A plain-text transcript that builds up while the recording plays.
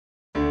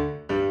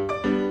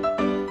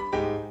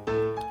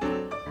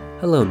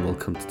Hello and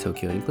welcome to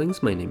Tokyo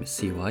Inklings. My name is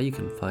CY. You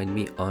can find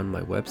me on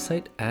my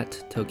website at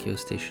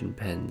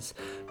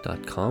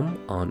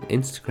tokyostationpens.com, on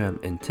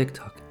Instagram and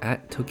TikTok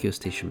at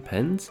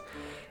tokyostationpens,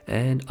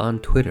 and on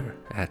Twitter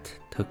at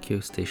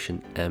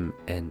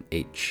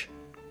tokyostationmnh.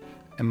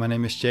 And my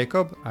name is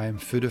Jacob. I am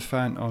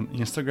Foodafan on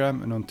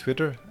Instagram and on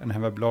Twitter, and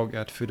have a blog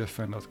at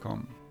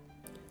foodafan.com.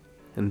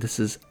 And this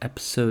is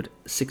episode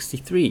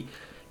 63.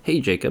 Hey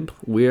Jacob,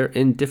 we're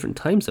in different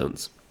time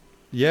zones.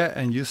 Yeah,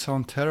 and you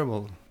sound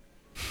terrible.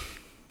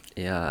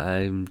 Yeah,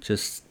 I'm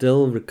just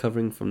still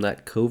recovering from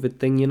that COVID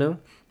thing, you know?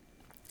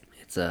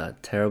 It's a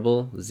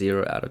terrible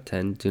 0 out of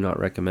 10. Do not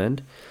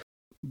recommend.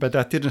 But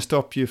that didn't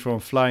stop you from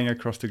flying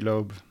across the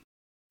globe.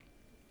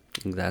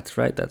 That's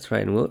right.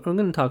 And we're going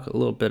to talk a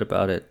little bit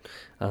about it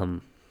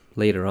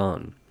later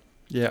on.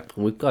 Yeah.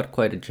 We've got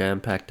quite a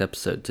jam-packed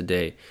episode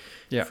today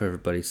for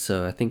everybody,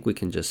 so I think we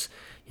can just,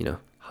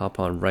 hop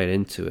on right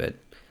into it.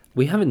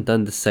 We haven't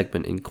done this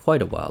segment in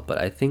quite a while, but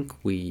I think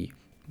we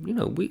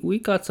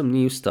got some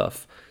new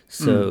stuff.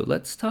 So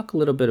let's talk a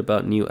little bit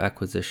about new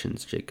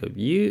acquisitions, Jacob.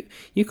 You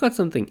got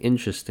something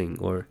interesting,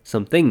 or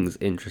some things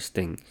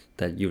interesting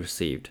that you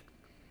received.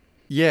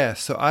 Yeah,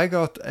 so I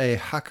got a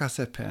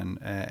Hakase pen.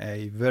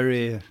 A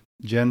very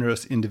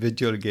generous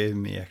individual gave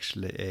me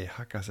actually a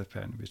Hakase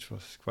pen, which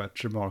was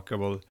quite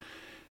remarkable.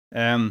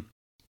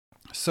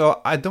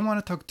 So I don't want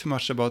to talk too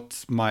much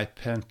about my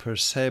pen per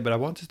se, but I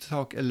wanted to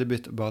talk a little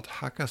bit about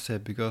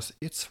Hakase because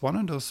it's one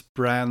of those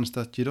brands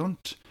that you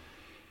don't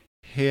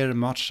hear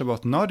much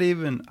about. Not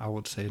even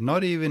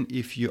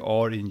if you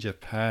are in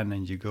Japan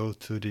and you go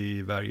to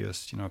the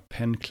various,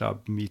 pen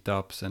club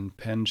meetups and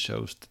pen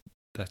shows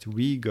that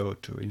we go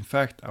to. In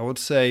fact, I would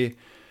say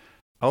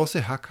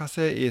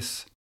Hakase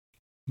is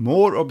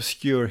more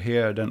obscure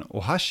here than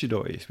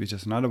Ohashido is, which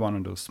is another one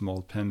of those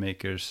small pen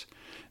makers,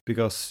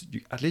 because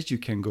at least you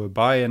can go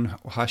buy an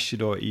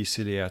Ohashido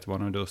easily at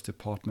one of those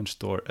department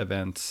store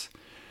events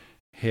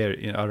here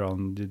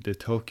around the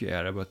Tokyo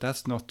area, but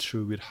that's not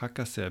true with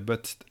Hakase.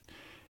 But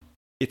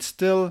it's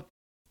still,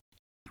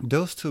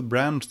 those two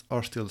brands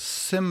are still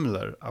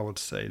similar, I would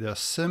say. They are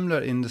similar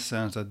in the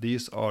sense that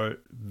these are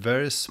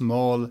very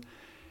small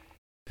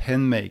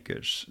pen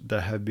makers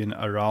that have been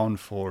around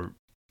for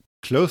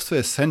close to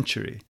a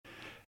century.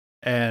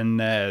 And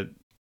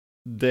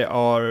they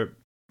are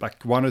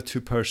like 1 or 2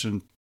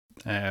 person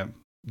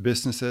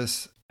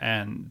businesses,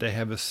 and they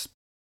have a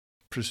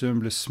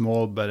presumably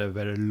small but a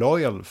very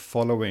loyal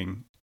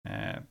following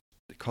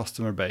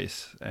customer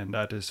base, and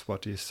that is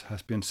what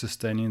has been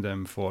sustaining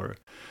them for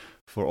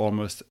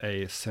almost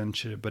a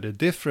century. But the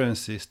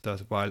difference is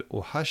that while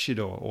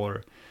Ohashido,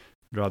 or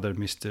rather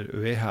Mr.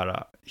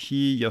 Uehara,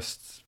 he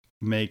just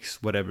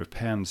makes whatever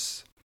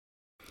pens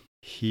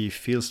he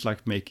feels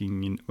like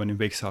making when he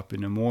wakes up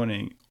in the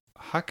morning,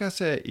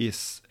 Hakase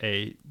is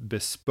a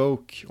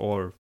bespoke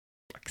or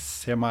like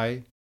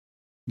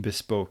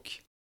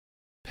semi-bespoke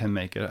pen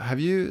maker. Have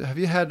you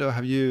had, or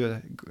have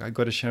you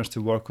got a chance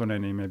to work on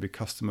any maybe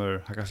customer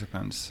Hakase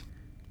pens?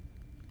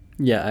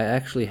 Yeah, I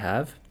actually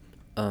have.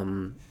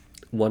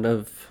 One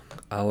of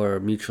our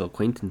mutual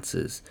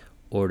acquaintances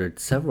ordered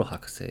several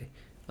Hakase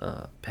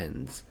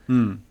pens,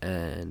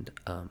 and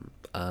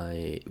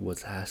I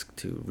was asked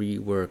to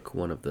rework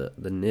one of the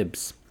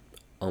nibs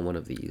on one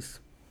of these.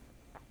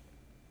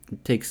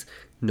 It takes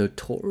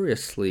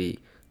notoriously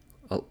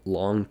a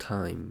long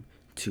time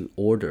to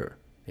order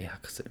a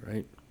Hakase,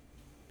 right?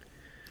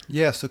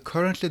 Yeah, so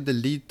currently the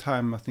lead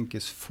time I think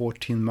is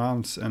 14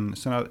 months, and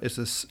so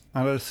it's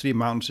another 3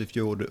 months if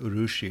you order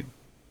Urushi.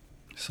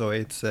 So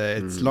it's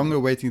longer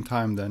waiting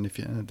time than if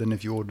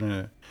you order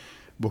a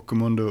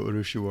Bokumondo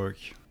Urushi work.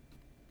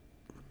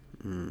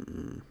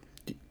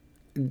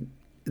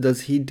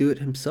 Does he do it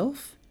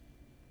himself?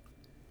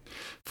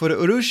 For the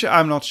Urushi,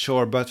 I'm not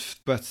sure, but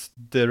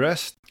the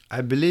rest,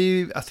 I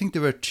think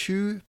there were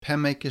 2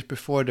 pen makers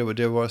before.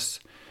 There was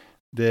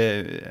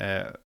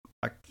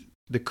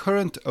the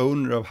current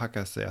owner of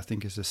Hakase, I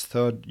think is his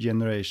 3rd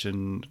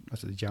generation.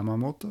 What's it,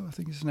 Yamamoto, I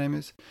think his name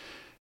is.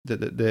 The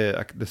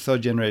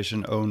 3rd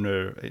generation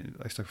owner,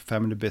 like a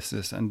family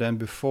business. And then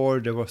before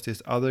there was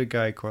this other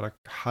guy called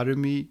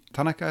Harumi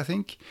Tanaka, I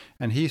think,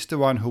 and he's the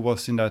one who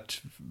was in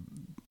that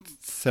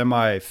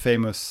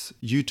semi-famous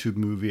YouTube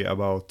movie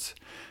about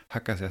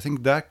Hakase. I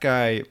think that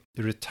guy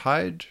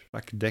retired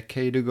like a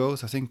decade ago,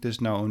 so I think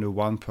there's now only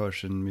one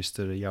person,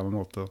 Mr.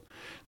 Yamamoto,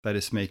 that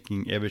is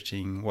making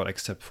everything,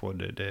 except for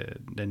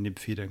the nib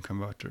feed and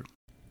converter.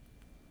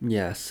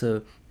 Yeah,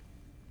 so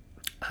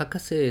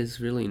Hakase is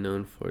really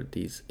known for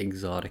these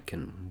exotic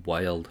and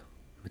wild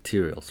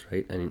materials,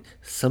 right? I mean,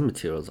 some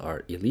materials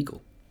are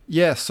illegal.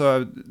 Yeah,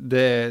 so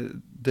the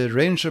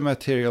range of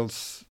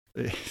materials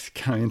is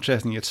kind of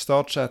interesting. It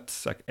starts at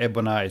like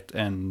ebonite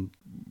and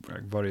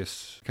like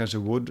various kinds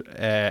of wood,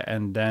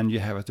 and then you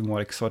have at the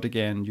more exotic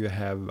end, you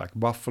have like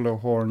buffalo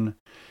horn,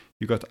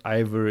 you got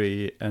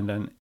ivory, and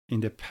then in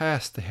the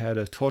past they had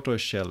a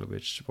tortoise shell,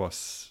 which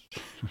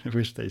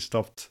they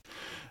stopped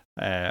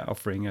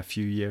offering a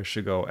few years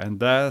ago,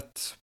 and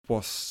that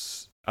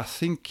was I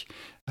think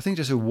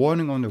there's a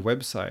warning on the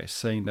website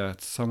saying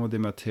that some of the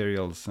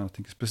materials, and I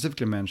think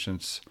specifically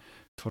mentions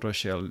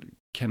tortoiseshell,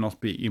 cannot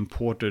be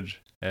imported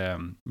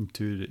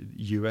into the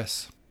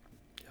US.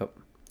 Yep.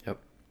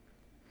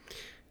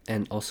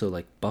 And also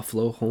like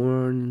buffalo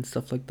horn and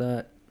stuff like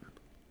that.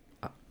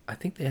 I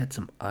think they had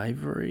some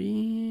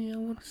ivory, I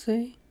want to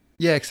say.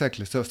 Yeah,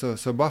 exactly.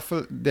 So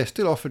buffalo, they're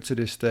still offered to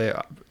this day,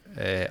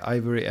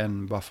 ivory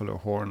and buffalo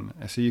horn.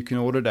 So you can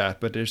order that,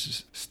 but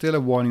there's still a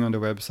warning on the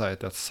website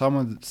that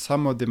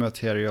some of the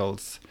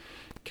materials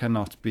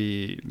cannot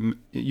be.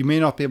 You may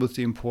not be able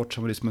to import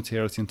some of these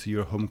materials into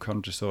your home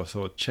country.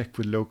 So check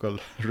with local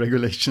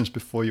regulations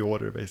before you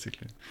order,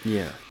 basically.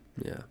 Yeah.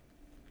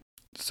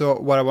 So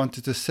what I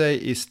wanted to say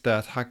is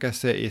that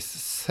Hakase is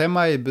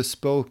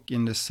semi-bespoke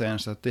in the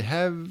sense that they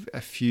have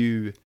a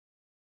few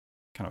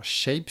kind of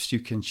shapes you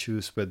can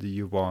choose, whether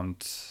you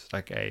want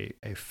like a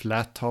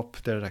flat top.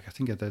 There, like I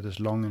think that there's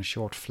long and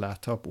short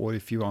flat top, or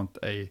if you want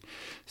a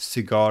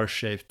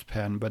cigar-shaped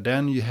pen. But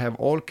then you have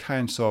all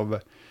kinds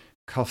of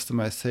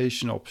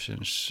customization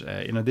options.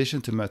 In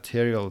addition to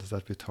materials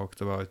that we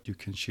talked about, you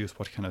can choose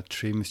what kind of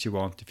trims you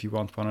want. If you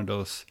want one of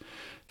those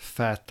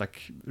fat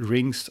like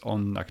rings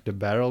on like the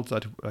barrel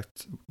that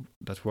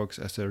works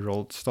as a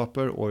roll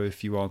stopper, or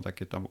if you want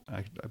like a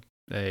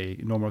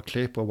normal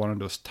clip, or one of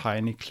those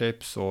tiny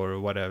clips, or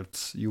what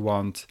else you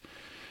want,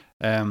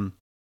 and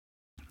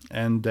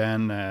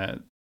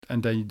then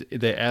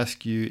they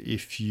ask you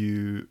if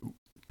you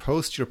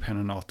post your pen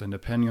or not, and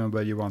depending on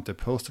whether you want a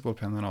postable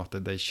pen or not,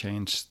 that they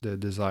change the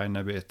design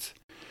a bit.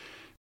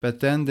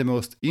 But then the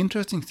most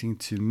interesting thing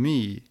to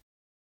me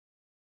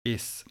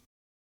is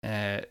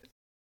the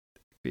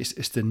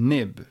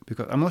nib,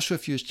 because I'm not sure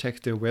if you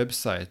checked their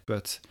website,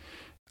 but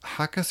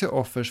Hakase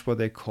offers what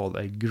they call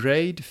a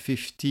grade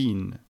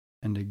 15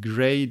 and a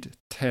grade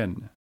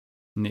 10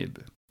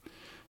 nib.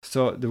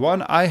 So the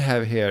one I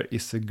have here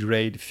is a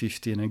grade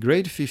 15. A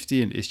grade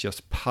 15 is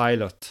just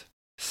pilot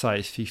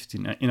size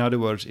 15. In other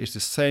words, it's the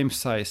same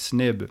size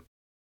nib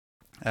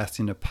as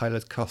in a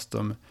Pilot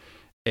Custom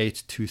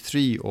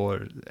 823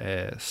 or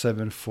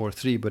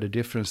 743, but the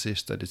difference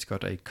is that it's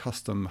got a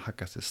custom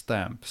Hakase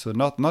stamp. So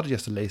not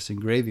just a laser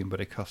engraving, but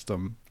a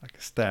custom like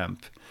a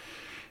stamp.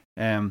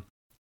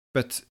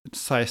 But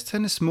size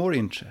 10 is more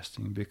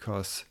interesting,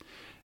 because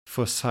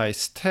for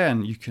size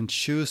 10 you can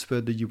choose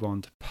whether you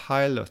want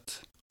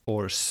pilot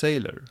or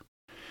sailor.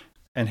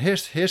 And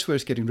here's where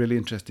it's getting really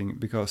interesting,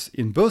 because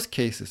in both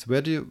cases,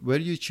 whether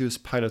you choose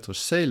pilot or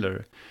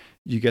sailor,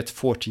 you get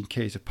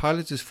 14K. So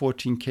pilot is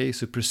 14K,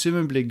 so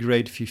presumably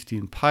grade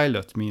 15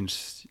 pilot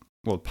means,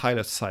 well,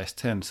 pilot size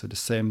 10, so the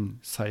same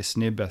size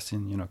nib as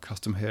in,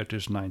 Custom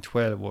Heritage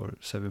 912 or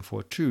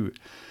 742.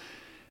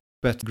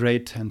 But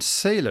grade 10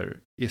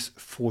 sailor is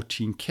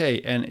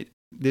 14K, and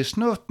there's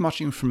not much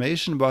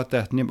information about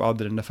that nib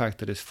other than the fact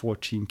that it's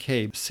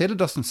 14K. Sailor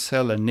doesn't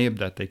sell a nib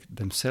that they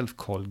themselves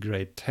call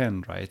grade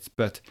 10, right?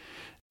 But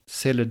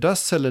Sailor does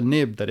sell a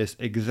nib that is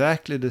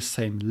exactly the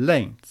same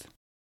length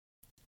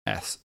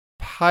as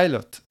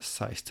Pilot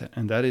size 10,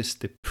 and that is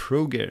the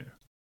Pro Gear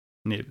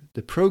nib.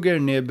 The Pro Gear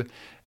nib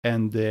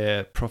and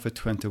the Prophet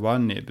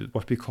 21 nib,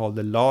 what we call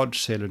the large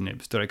Sailor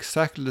nibs, they're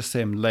exactly the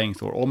same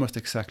length, or almost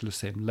exactly the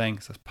same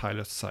length as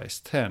Pilot size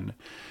 10.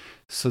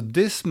 So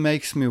this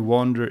makes me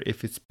wonder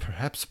if it's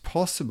perhaps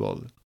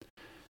possible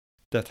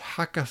that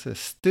Hakase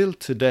still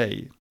to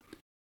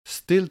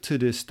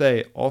this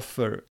day,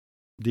 offer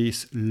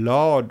these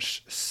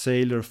large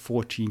Sailor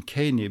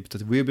 14K nibs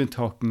that we've been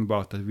talking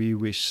about, that we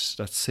wish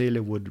that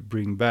Sailor would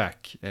bring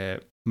back.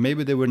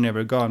 Maybe they were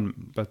never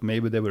gone, but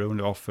maybe they were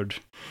only offered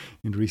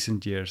in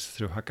recent years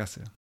through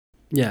Hakase.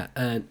 Yeah,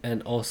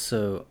 and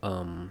also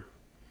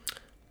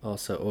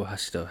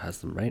Ohashido has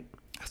them, right?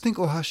 I think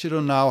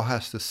Ohashido now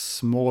has the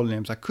small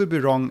nibs. I could be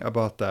wrong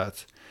about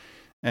that.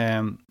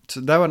 So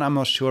that one I'm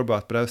not sure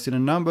about, but I've seen a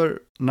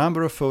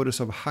number of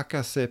photos of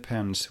Hakase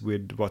pens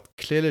with what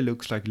clearly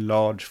looks like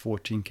large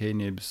 14K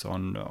nibs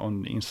on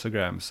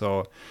Instagram.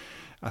 So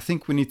I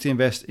think we need to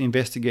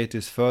investigate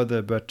this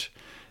further, but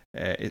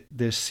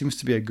there seems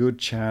to be a good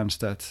chance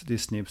that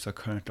these nibs are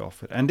currently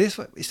offered. And this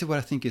is what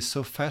I think is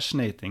so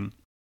fascinating,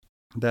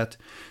 that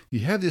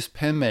you have this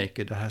pen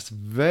maker that has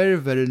very,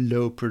 very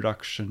low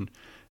production,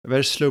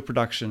 very slow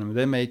production.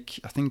 They make,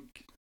 I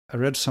think I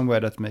read somewhere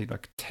that make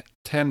like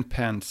 10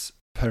 pens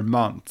per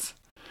month.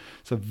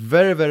 So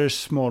very, very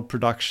small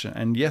production.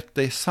 And yet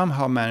they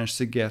somehow managed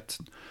to get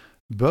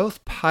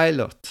both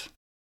Pilot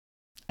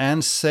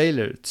and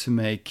Sailor to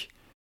make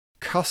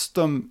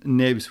custom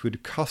nibs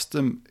with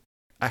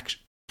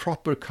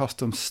proper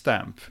custom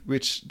stamp,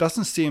 which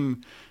doesn't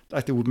seem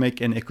like it would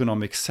make any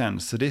economic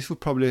sense. So this would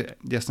probably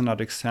just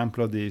another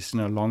example of these,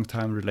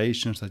 long-time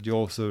relations that you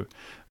also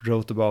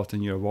wrote about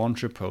in your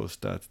Wancher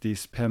post, that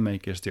these pen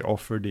makers, they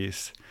offer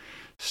these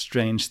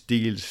strange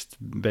deals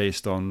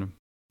based on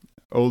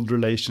old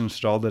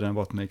relations rather than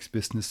what makes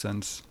business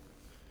sense.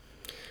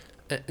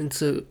 And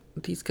so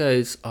these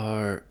guys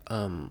are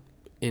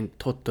in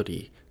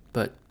Tottori,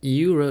 but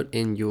you wrote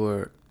in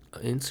your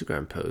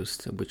Instagram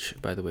post, which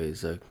by the way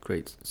is a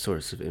great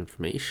source of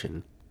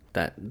information,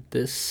 that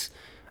this,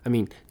 I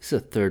mean, this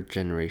is a third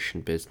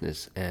generation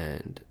business,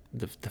 and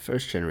the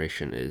first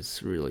generation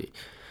is really,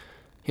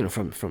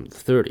 from the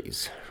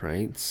 30s,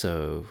 right?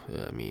 So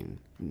I mean,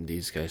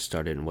 these guys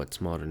started in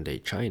what's modern day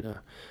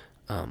China.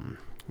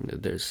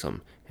 There's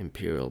some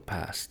imperial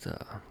past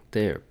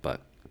there,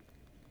 but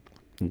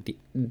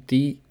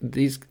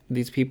these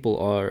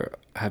people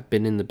have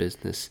been in the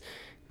business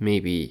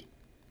maybe,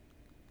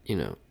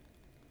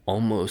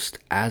 almost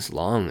as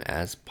long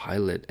as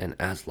Pilot and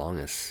as long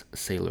as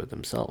Sailor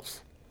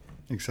themselves.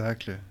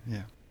 Exactly.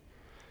 Yeah.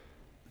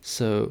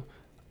 So,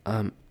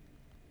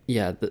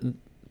 yeah,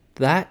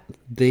 that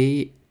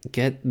they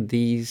get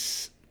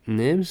these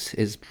nibs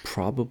is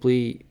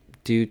probably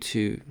due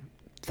to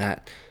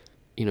that,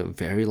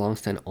 very long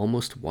stand,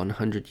 almost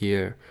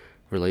 100-year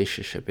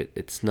relationship.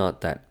 It's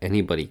not that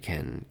anybody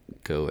can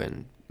go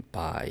and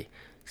buy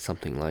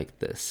something like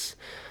this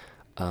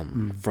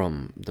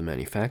from the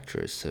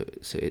manufacturers.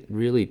 So it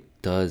really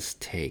does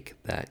take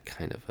that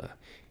kind of a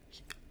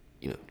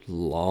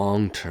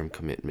long-term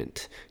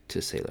commitment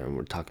to Sailor, and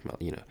we're talking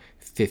about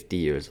 50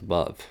 years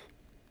above.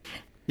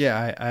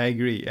 Yeah, I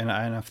agree, and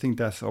I think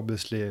that's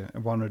obviously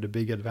one of the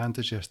big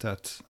advantages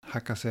that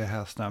Hakase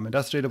has now. I mean,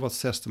 that's really what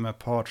sets them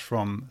apart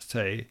from,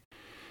 say,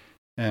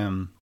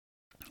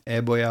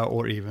 Eboya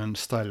or even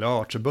Style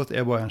Art. So both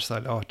Eboya and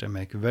Style Art, they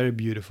make very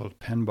beautiful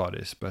pen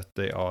bodies, but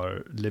they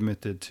are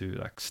limited to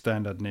like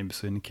standard nibs.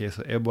 So in the case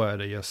of Eboya,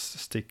 they just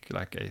stick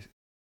like a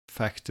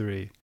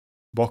factory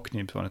Bock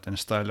nibs on it, and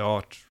Style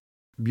Art,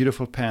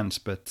 beautiful pens,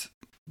 but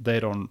they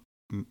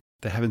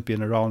haven't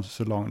been around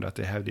so long that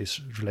they have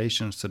these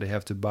relations, so they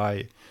have to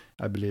buy,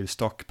 I believe,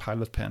 stock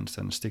Pilot pens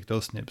and stick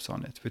those nibs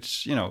on it,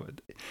 which,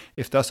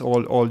 if that's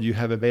all you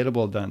have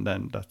available,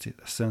 then that's a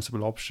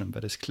sensible option.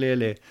 But it's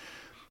clearly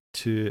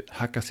to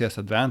Hakase's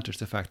advantage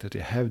the fact that they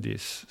have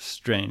these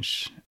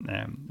strange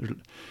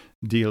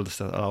deals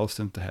that allows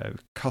them to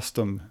have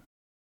custom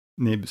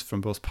nibs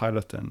from both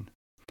Pilot and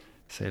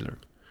Sailor.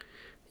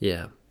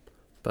 Yeah,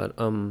 but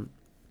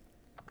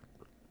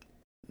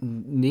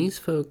these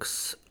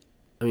folks,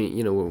 I mean,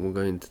 we're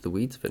going into the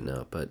weeds of it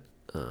now, but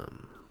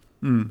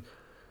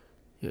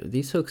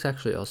these folks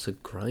actually also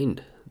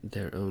grind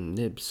their own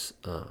nibs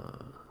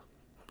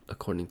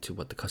according to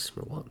what the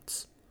customer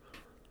wants.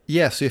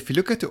 Yeah, so if you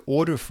look at the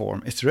order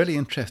form, it's really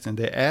interesting.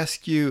 They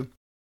ask you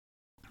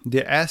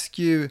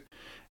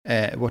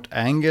what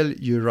angle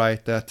you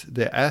write at.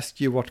 They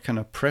ask you what kind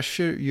of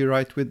pressure you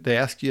write with. They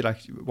ask you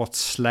like what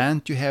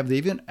slant you have. They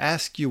even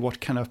ask you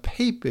what kind of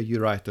paper you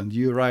write on. Do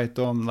you write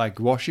on like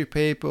washi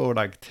paper or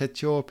like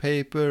Techo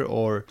paper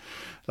or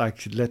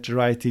like letter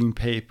writing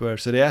paper?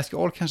 So they ask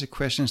all kinds of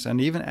questions, and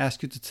even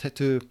ask you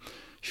to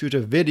shoot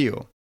a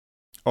video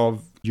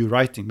of you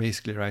writing,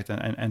 basically, right,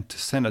 and to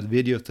send that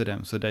video to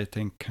them so that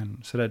they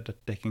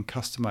can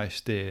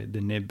customize the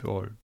nib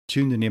or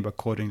tune the nib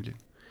accordingly.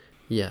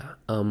 Yeah.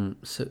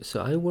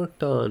 So I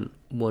worked on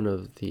one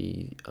of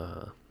the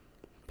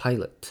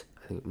Pilot,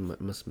 I think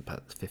it must have been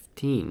Pilot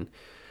 15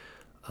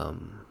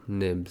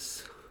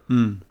 nibs.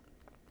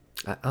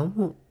 I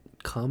won't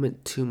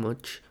comment too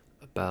much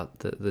about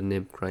the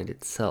nib grind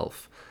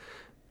itself,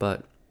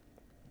 but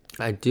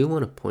I do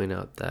want to point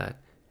out that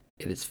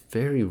it is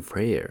very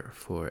rare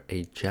for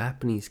a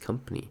Japanese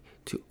company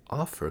to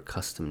offer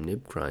custom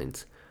nib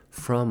grinds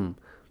from,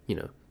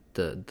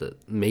 the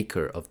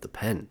maker of the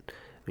pen.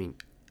 I mean,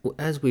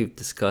 as we've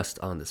discussed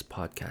on this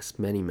podcast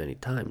many, many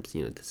times,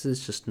 this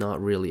is just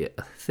not really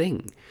a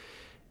thing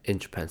in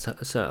Japan.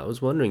 So I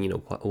was wondering,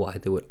 why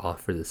they would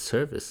offer this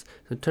service.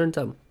 So it turns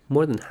out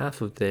more than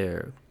half of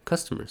their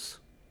customers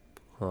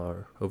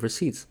are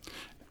overseas.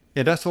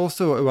 Yeah, that's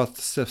also what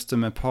sets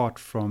them apart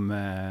from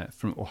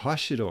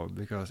Ohashiro,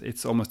 because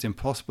it's almost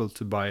impossible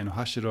to buy an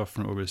Ohashiro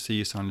from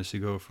overseas unless you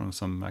go from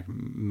some like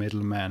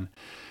middleman.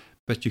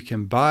 But you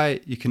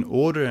can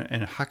order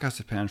an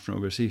Hakase pen from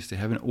overseas. They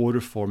have an order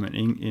form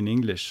in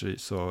English,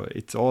 so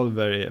it's all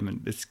very. I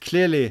mean, it's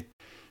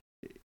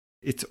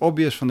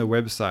obvious from the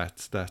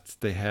website that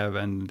they have,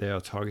 and they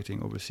are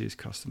targeting overseas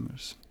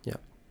customers.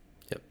 Yep.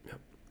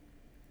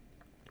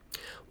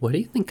 What do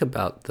you think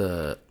about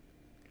the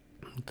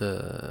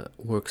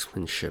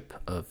workmanship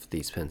of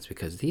these pens?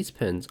 Because these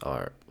pens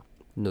are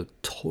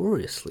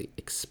notoriously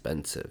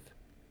expensive.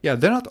 Yeah,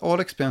 they're not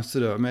all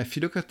expensive though. I mean, if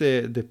you look at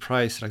the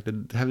price, like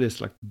they have this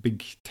like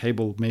big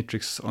table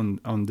matrix on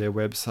their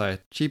website.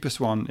 Cheapest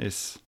one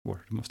is,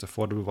 or the most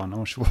affordable one, I'm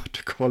not sure what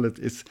to call it,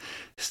 is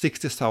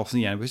 60,000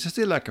 yen, which is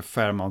still like a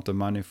fair amount of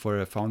money for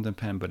a fountain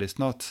pen, but it's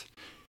not.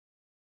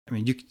 I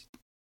mean,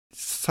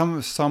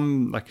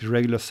 some like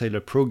regular Sailor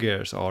Pro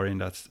gears are in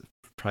that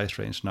price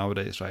range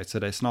nowadays, right? So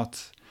that's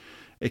not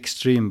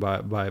extreme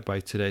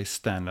by today's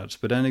standards,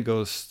 but then it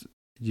goes.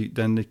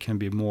 Then it can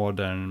be more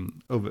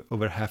than over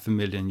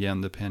 500,000 yen,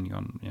 depending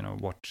on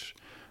what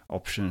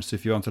options.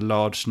 If you want a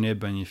large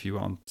nib and if you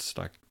want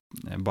like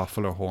a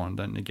buffalo horn,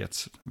 then it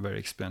gets very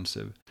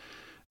expensive.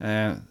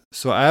 So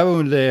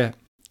the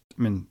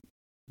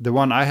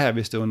one I have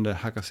is the only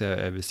Hakase I've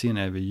ever seen,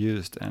 ever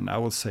used, and I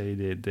will say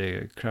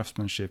the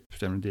craftsmanship,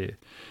 the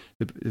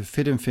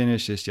fit and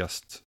finish is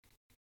just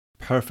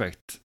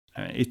perfect.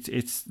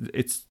 It's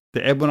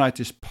the ebonite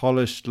is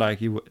polished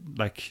like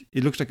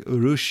it looks like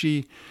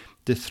urushi.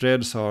 The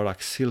threads are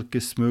like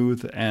silky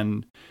smooth,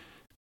 and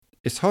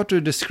it's hard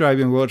to describe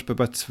in words, but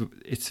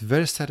it's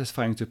very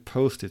satisfying to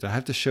post it. I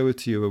have to show it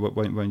to you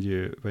when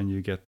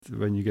you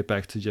get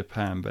back to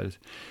Japan, but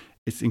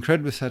it's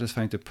incredibly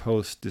satisfying to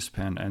post this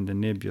pen, and the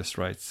nib just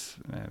writes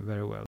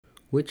very well.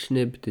 Which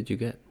nib did you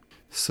get?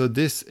 So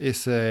this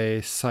is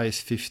a size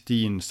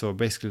 15, so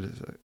basically,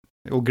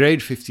 or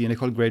grade 15, they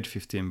call it grade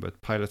 15,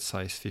 but pilot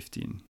size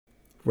 15.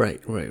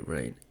 Right.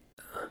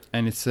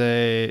 And it's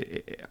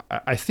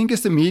I think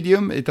it's the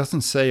medium. It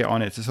doesn't say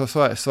on it.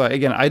 So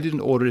again, I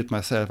didn't order it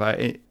myself.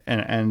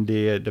 And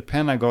the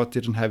pen I got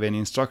didn't have any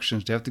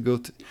instructions. I had to go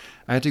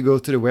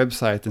to the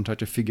website and try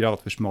to figure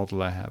out which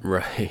model I have.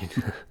 Right.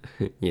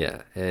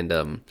 Yeah.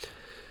 And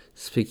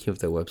speaking of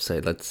the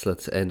website,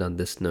 let's end on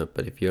this note.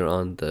 But if you're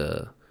on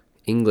the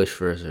English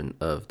version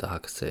of the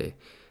Hakase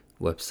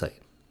website,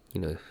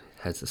 it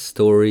has a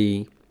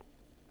story,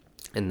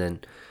 and then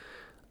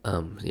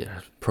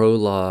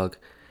prologue.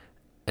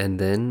 And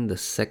then the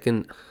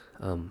second,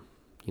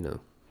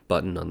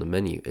 button on the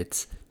menu,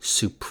 it's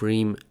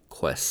Supreme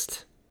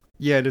Quest.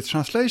 Yeah, the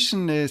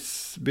translation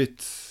is a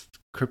bit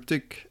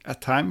cryptic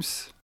at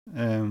times,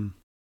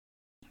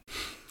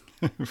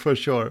 for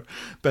sure.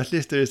 But at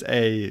least there's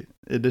a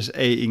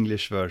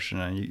English version,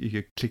 and you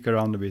can click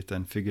around a bit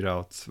and figure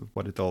out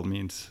what it all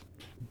means.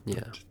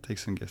 Yeah, take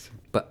some guessing.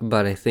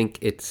 But I think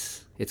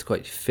it's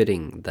quite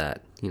fitting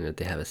that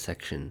they have a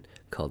section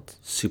called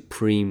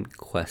Supreme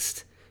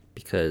Quest,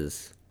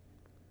 because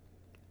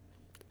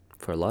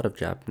for a lot of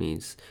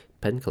Japanese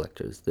pen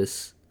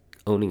collectors,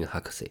 owning a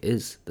Hakase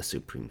is the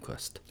supreme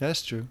quest.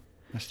 That's true.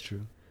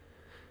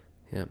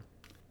 Yeah.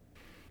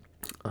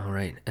 All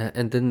right.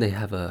 And then they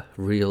have a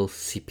real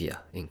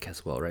sepia ink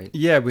as well, right?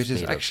 Yeah, which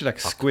is actually like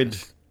squid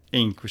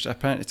ink, which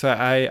apparently... So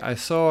I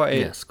saw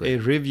a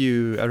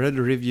review, I read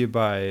a review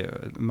by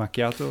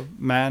Macchiato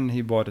Man.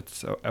 He bought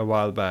it a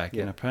while back,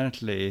 and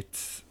apparently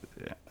it's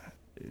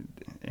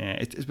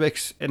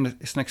an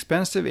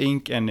expensive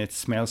ink, and it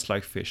smells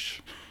like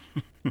fish.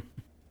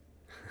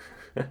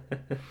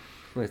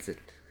 What is it?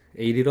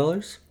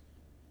 $80?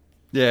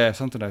 Yeah,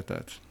 something like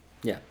that.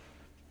 Yeah,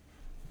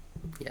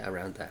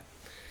 around that.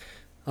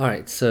 All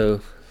right, so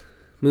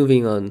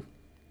moving on,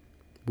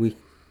 we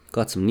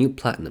got some new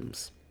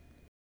platinums.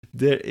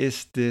 There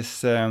is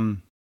this annual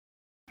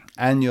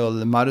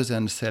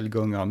Maruzen sale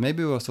going on.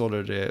 Maybe it was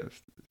already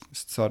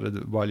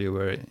started while you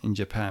were in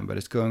Japan, but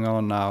it's going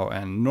on now.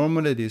 And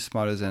normally these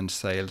Maruzen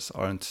sales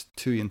aren't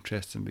too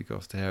interesting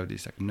because they have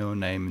these like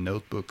no-name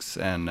notebooks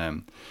and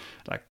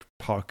like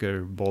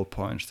Parker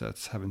ballpoints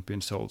that haven't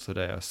been sold, so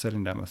they are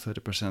selling them at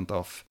 30%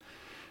 off.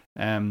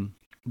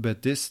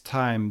 But this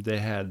time they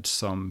had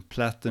some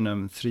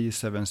Platinum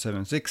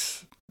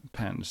 3776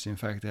 pens. In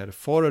fact, they had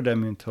 4 of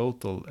them in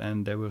total,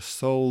 and they were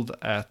sold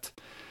at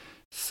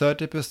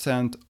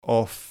 30%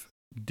 off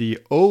the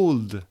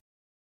old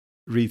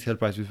retail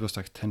price, which was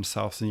like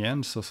 10,000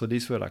 yen. So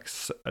these were like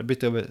a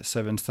bit over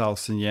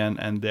 7,000 yen,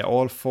 and they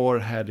all 4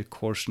 had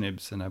coarse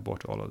nibs, and I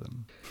bought all of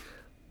them.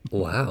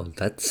 Wow,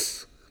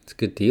 it's a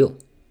good deal.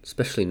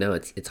 Especially now,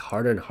 it's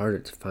harder and harder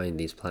to find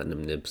these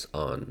platinum nibs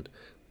on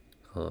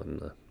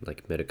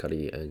like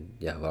Mercari and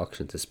Yahoo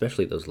Auctions,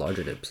 especially those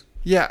larger nibs.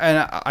 Yeah,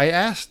 and I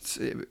asked,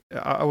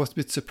 I was a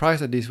bit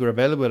surprised that these were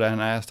available,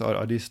 and I asked,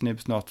 are these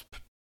nibs not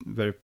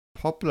very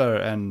popular?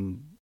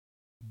 And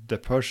the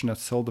person that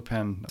sold the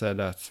pen said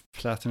that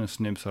platinum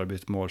nibs are a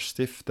bit more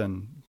stiff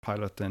than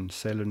Pilot and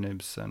Sailor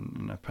nibs,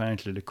 and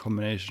apparently the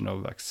combination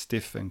of like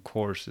stiff and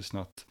coarse is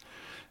not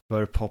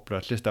very popular.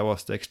 At least that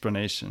was the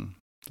explanation.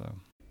 So.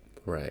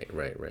 Right.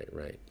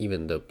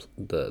 Even the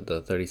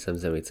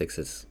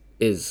 3776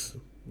 is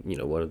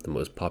one of the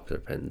most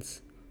popular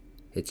pens.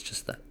 It's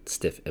just that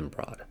stiff and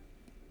broad.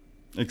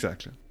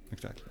 Exactly.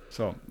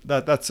 So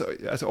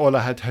that's all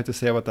I had to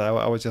say about that.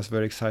 I was just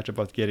very excited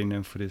about getting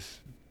them for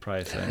this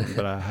price,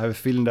 but I have a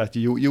feeling that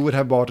you would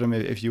have bought them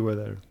if you were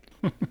there.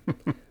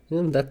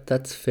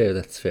 That's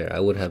fair. I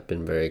would have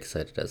been very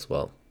excited as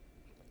well.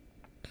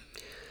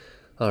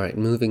 All right,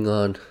 moving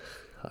on.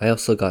 I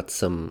also got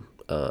some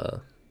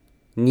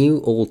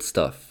new old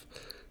stuff.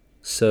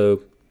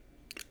 So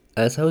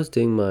as I was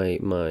doing my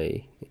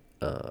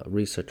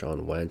research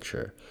on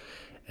Wancher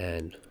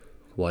and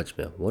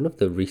Wajima, one of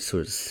the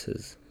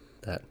resources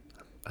that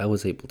I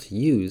was able to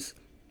use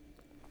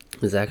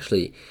is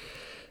actually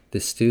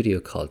this studio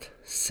called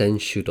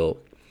Senshudo,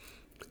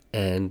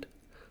 and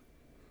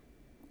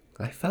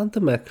I found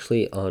them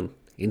actually on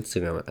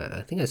Instagram.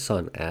 I think I saw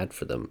an ad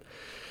for them,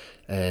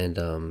 and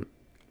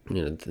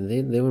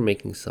they were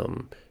making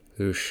some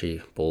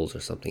urushi bowls or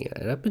something,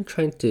 and I've been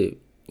trying to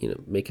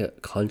make a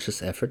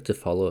conscious effort to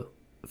follow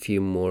a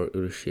few more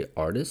urushi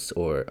artists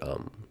or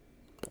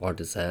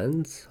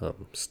artisans,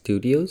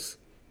 studios,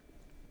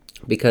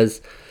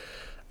 because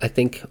I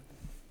think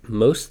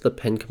most of the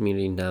pen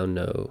community now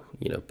know,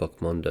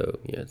 Bookmondo,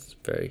 it's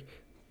a very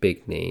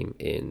big name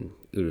in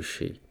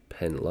urushi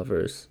pen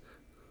lovers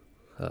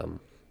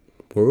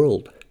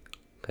world,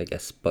 I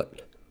guess.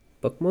 But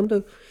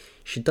Bakumondo,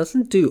 she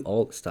doesn't do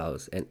all the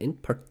styles, and in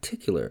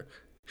particular,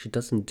 she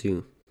doesn't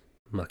do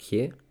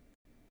makie.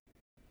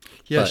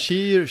 Yeah, But-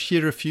 she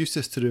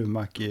refuses to do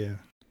makie.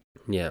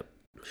 Yeah,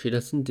 she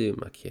doesn't do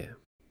makie.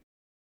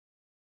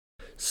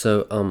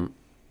 So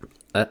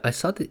I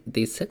saw that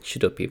they sent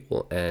Shudo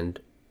people, and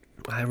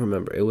I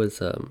remember it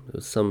was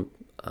some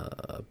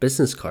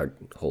business card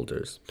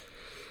holders,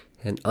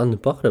 and on the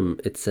bottom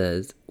it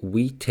says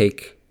we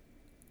take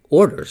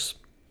orders.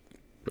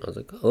 I was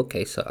like, oh,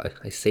 okay, so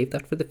I saved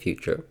that for the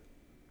future.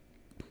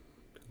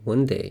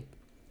 One day,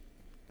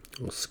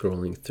 I was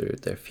scrolling through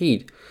their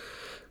feed,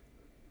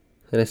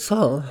 and I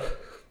saw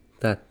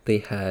that they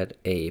had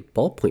a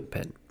ballpoint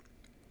pen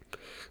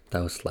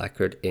that was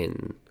lacquered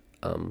in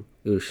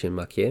Urushin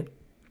Makie.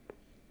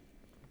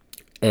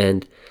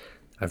 And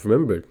I've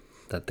remembered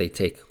that they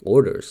take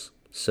orders.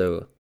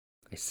 So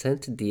I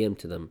sent a DM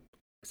to them.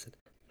 I said,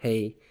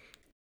 hey,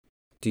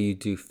 do you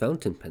do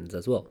fountain pens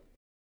as well?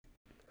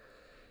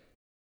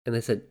 And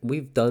they said,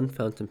 we've done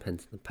fountain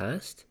pens in the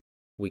past.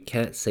 We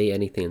can't say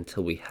anything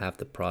until we have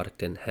the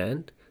product in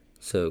hand.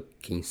 So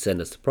can you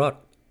send us the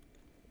product?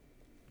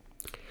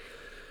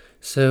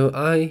 So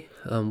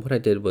what I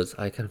did was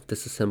I kind of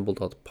disassembled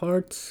all the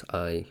parts.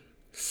 I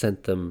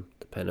sent them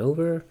the pen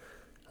over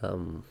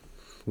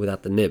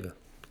without the nib,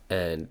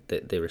 and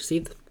they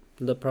received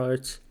the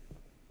parts,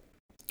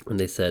 and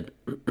they said,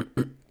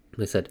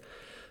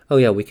 oh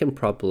yeah, we can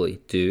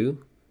probably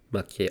do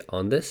makie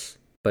on this,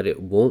 but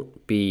it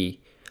won't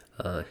be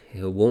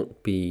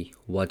Wajima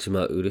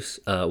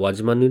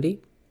Nuri,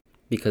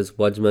 because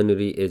Wajima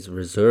Nuri is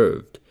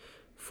reserved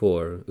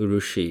for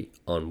urushi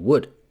on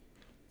wood.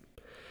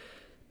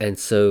 And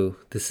so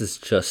this is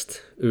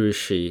just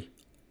urushi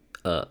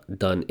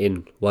done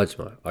in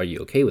Wajima. Are you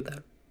okay with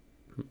that?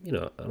 I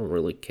don't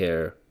really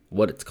care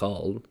what it's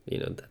called.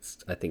 That's,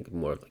 I think,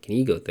 more of like an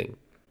ego thing.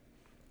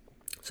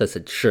 So I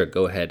said, sure,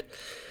 go ahead.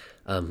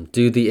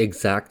 Do the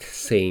exact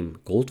same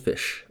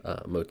goldfish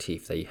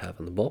motif that you have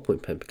on the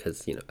ballpoint pen,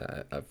 because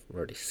I've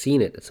already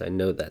seen it, so I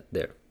know that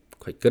they're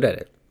quite good at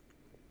it.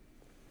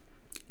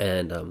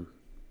 And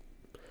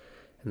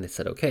they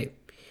said, okay.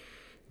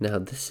 Now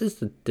this is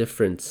the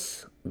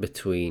difference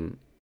between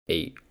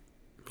a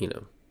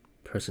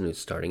person who's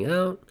starting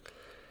out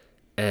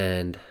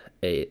and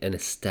an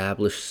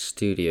established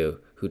studio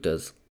who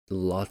does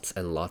lots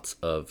and lots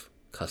of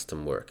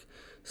custom work.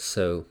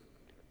 So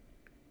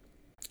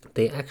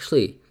they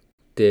actually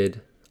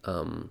did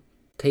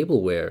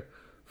tableware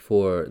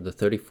for the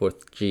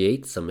 34th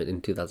G8 Summit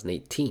in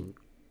 2018.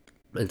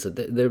 And so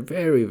they're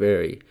very,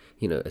 very,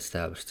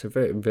 established. They're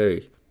very,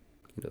 very,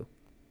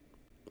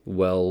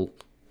 well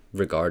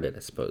regarded, I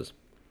suppose.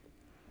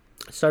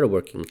 I started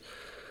working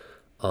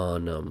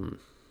on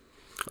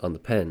the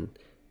pen,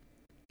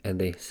 and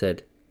they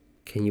said,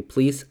 can you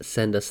please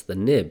send us the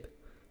nib,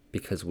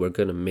 because we're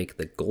going to make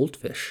the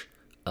goldfish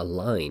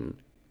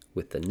align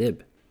with the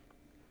nib.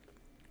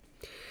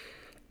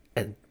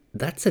 And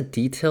that's a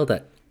detail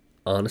that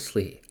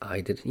honestly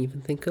I didn't even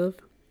think of.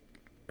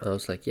 I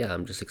was like, yeah,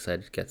 I'm just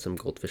excited to get some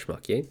goldfish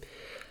makie,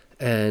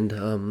 and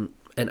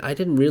I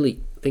didn't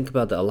really think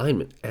about the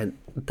alignment. And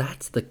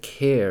that's the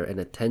care and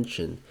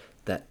attention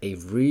that a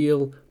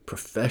real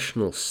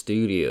professional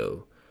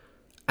studio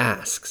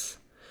asks.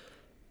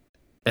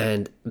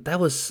 And that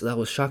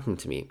was shocking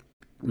to me.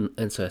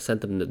 And so I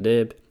sent them the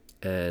nib,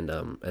 and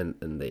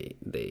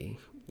they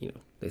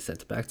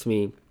sent it back to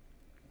me.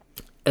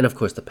 And of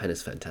course, the pen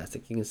is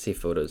fantastic. You can see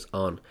photos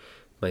on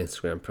my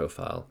Instagram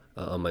profile,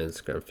 on my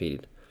Instagram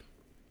feed.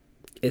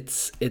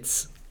 It's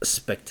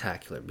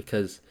spectacular,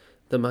 because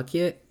the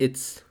makie,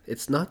 it's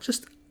not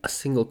just a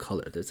single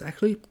color. There's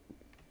actually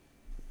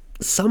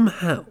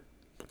somehow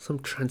some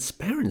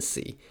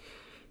transparency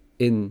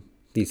in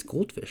these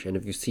goldfish. And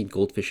if you see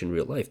goldfish in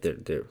real life,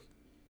 they're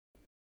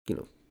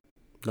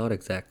not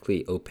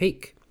exactly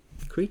opaque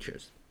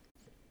creatures.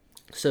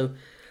 So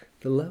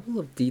the level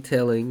of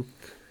detailing,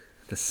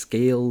 the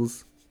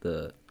scales,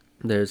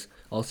 there's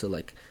also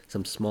like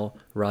some small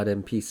rod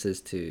end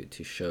pieces to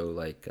show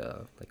like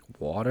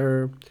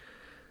water.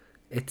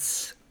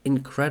 It's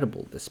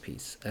incredible, this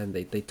piece. And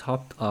they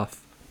topped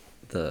off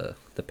the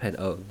pen.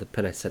 Oh, the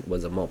pen I sent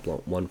was a Mont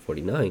Blanc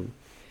 149.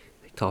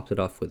 They topped it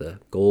off with a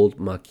gold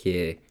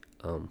makie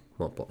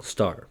Mont Blanc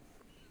star.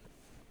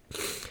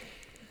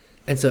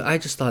 And so I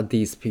just thought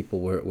these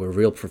people were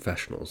real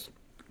professionals.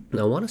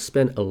 Now I want to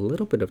spend a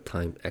little bit of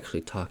time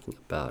actually talking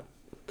about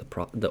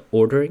the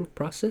ordering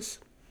process,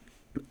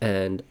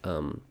 and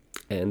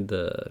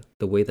the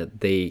way that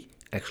they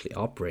actually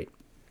operate.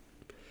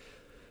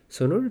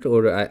 So in order to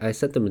order, I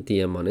sent them a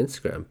DM on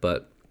Instagram,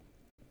 but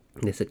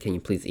they said, can you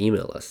please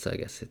email us? So I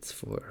guess it's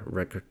for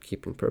record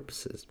keeping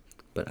purposes.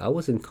 But I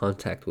was in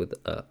contact with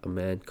a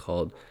man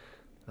called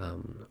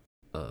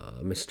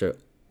Mr.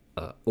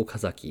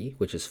 Okazaki,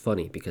 which is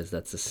funny because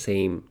that's the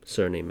same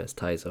surname as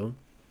Taizo.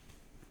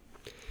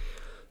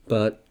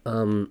 But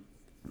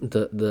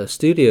the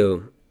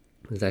studio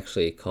is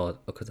actually called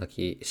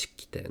Okazaki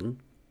Shikiten.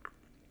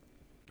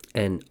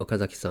 And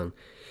Okazaki-san,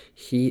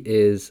 he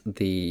is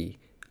the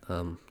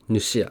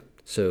Nushiya.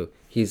 So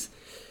he's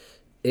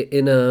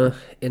in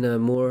a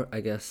more, I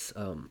guess,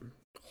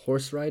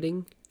 horse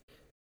riding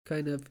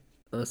kind of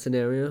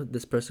scenario.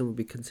 This person would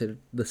be considered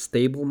the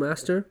stable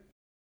master,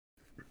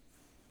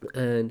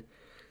 and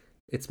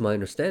it's my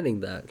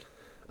understanding that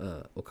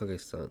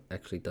Okage-san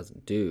actually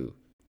doesn't do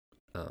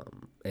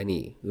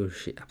any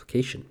urushi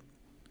application.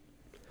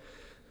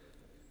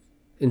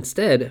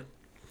 Instead,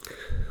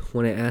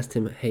 when I asked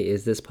him, "Hey,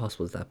 is this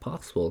possible? Is that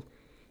possible?"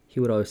 he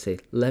would always say,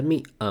 "Let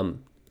me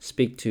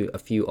speak to a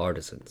few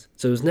artisans."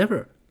 So it was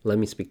never, "Let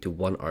me speak to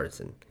one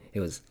artisan." It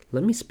was,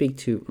 "Let me speak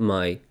to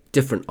my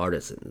different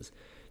artisans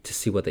to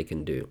see what they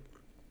can do."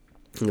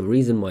 And the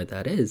reason why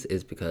that is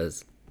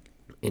because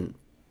in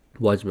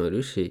Wajima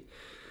Urushi,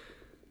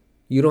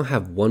 you don't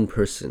have one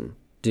person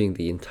doing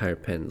the entire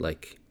pen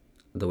like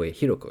the way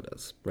Hiroko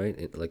does, right?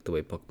 Like the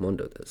way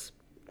Bokumondo does.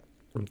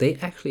 They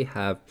actually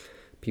have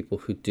people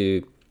who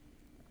do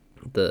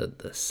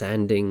the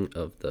sanding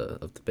of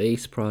the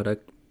base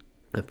product.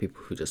 They have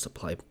people who just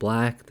apply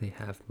black. They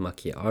have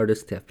makia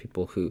artists. They have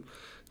people who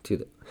do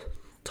the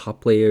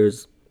top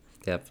layers.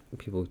 They have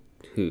people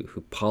who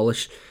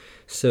polish.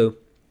 So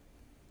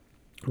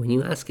when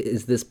you ask,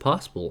 is this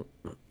possible?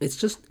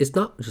 It's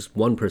not just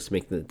one person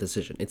making the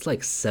decision. It's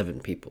like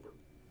 7 people.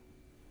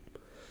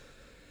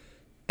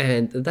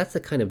 And that's the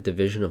kind of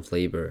division of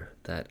labor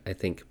that I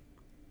think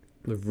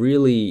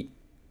really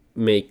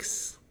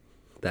makes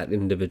that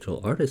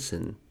individual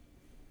artisan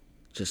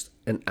just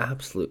an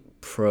absolute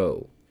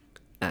pro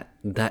at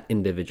that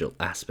individual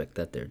aspect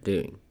that they're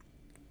doing.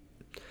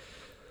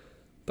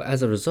 But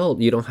as a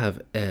result, you don't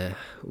have,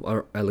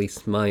 or at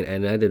least mine,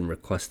 and I didn't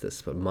request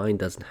this, but mine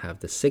doesn't have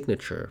the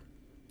signature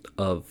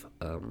of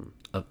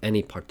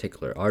any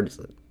particular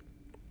artisan.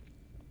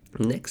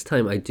 Next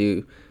time I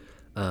do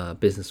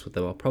business with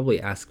them, I'll probably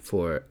ask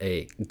for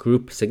a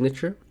group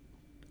signature.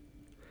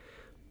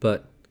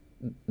 But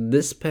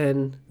this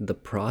pen, the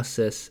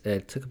process,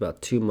 it took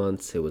about 2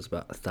 months. It was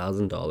about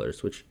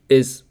 $1,000, which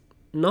is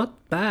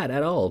not bad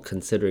at all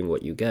considering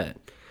what you get.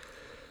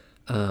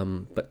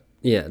 But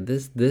yeah,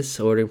 this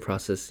ordering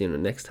process,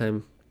 next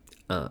time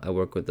I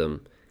work with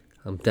them,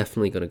 I'm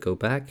definitely going to go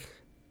back,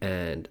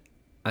 and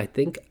I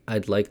think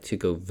I'd like to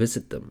go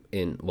visit them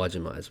in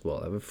Wajima as well.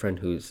 I have a friend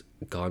who's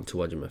gone to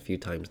Wajima a few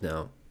times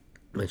now,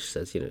 and she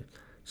says,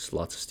 just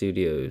lots of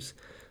studios.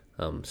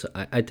 So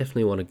I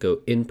definitely want to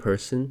go in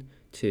person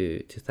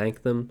to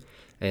thank them,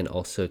 and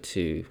also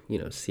to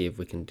see if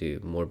we can do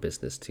more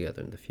business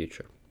together in the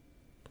future.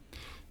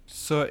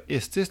 So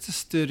is this the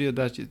studio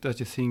that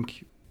you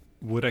think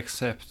would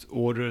accept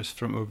orders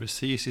from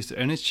overseas? Is there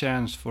any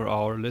chance for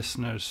our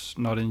listeners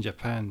not in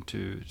Japan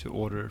to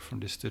order from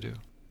this studio?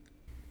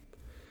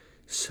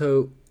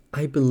 So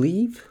I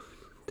believe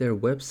their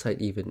website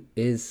even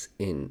is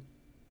in,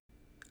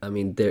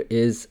 there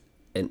is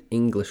an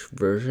English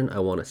version, I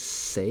want to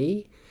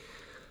say,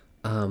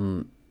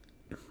 or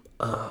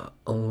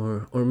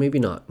maybe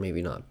not,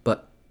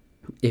 but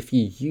if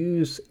you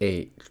use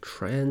a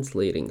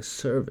translating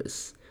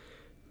service,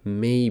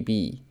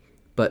 maybe,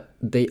 but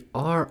they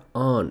are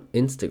on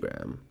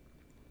Instagram.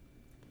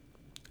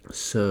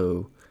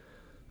 So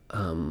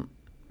I'm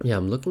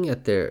looking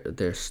at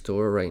their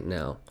store right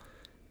now.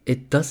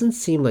 It doesn't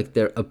seem like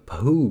they're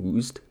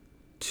opposed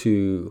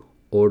to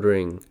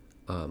ordering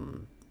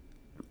or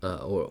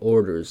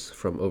orders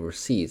from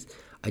overseas.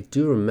 I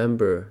do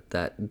remember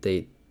that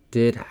they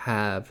did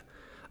have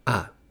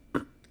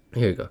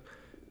here you go.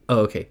 Oh,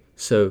 okay.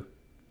 So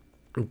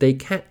they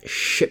can't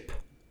ship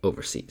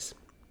overseas.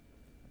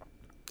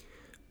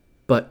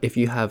 But if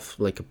you have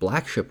like a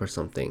black ship or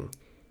something,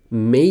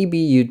 maybe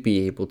you'd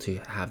be able to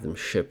have them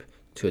ship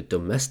to a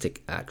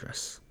domestic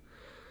address.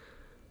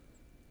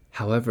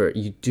 However,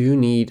 you do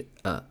need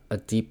a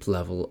deep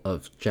level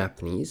of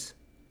Japanese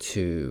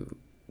to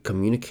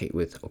communicate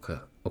with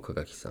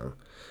Okagaki-san,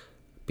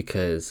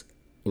 because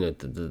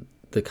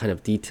the kind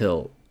of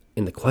detail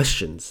in the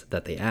questions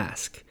that they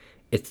ask,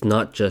 it's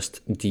not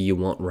just, do you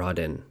want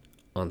Raden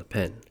on the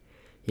pen?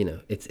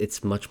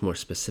 It's much more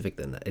specific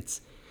than that.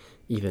 It's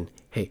even,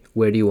 hey,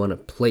 where do you want to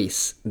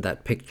place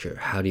that picture?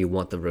 How do you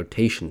want the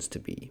rotations to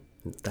be?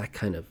 That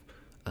kind of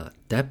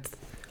depth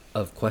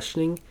of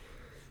questioning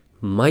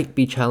might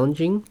be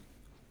challenging,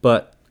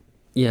 but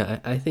yeah,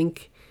 I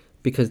think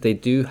because they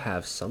do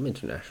have some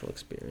international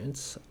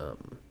experience,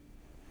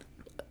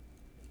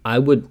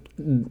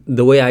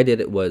 the way I did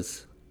it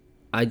was,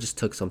 I just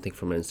took something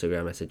from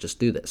Instagram. I said, just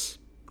do this.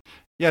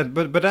 Yeah,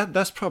 but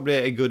that's probably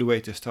a good way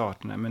to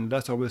start. And I mean,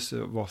 that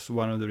obviously was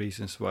one of the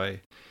reasons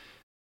why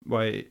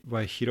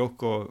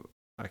Hiroko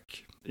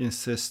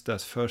insists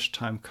that first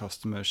time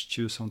customers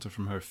choose something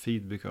from her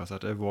feed, because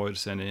that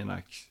avoids any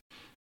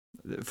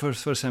for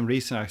some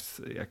reason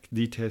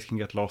details can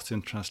get lost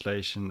in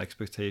translation,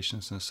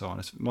 expectations, and so on.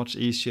 It's much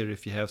easier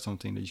if you have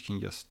something that you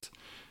can just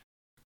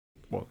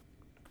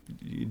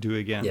you do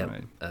again. Yeah,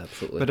 right?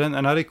 Absolutely. But then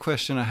another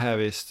question I have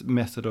is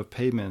method of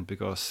payment,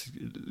 because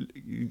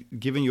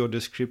given your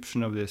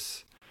description of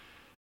this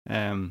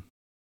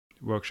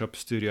workshop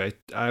studio,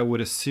 I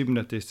would assume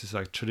that this is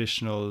like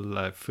traditional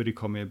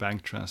Furikomi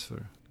bank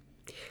transfer.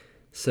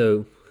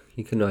 So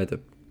you can either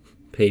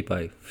pay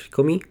by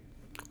Fukomi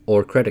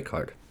or credit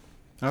card.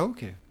 Oh,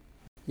 okay.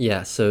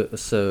 Yeah, so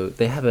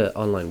they have an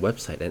online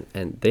website,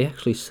 and they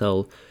actually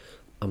sell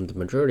the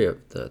majority of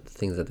the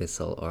things that they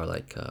sell are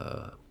like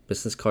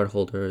business card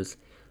holders,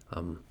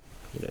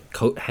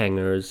 coat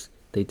hangers.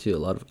 They do a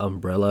lot of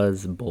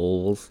umbrellas,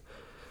 bowls.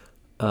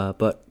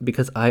 But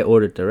because I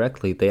ordered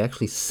directly, they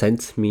actually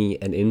sent me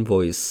an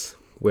invoice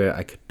where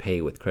I could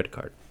pay with credit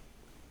card.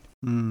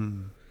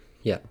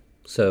 Yeah,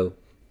 so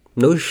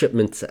no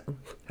shipments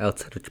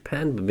outside of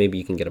Japan, but maybe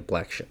you can get a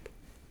black ship.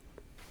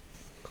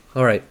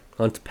 All right,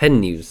 on to pen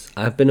news.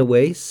 I've been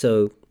away,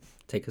 so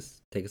take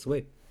us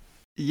away.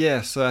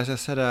 Yeah, so as I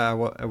said, I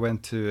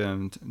went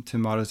to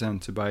Maruzen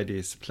to buy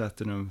these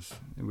platinums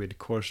with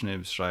course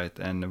nibs, right?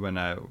 And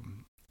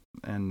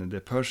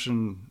the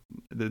person,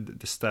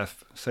 the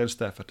staff, sales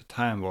staff at the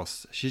time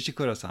was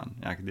Shishikura-san,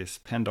 like this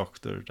pen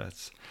doctor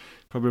that's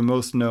probably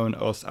most known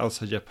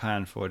outside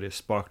Japan for the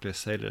sparkly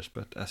sailors.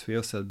 But as we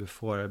have said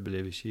before, I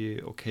believe she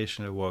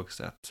occasionally works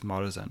at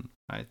Maruzen,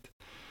 right?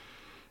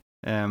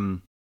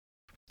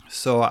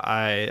 So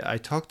I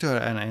talked to her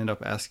and I ended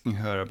up asking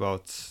her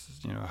about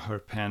her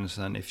pens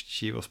and if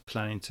she was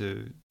planning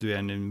to do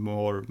any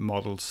more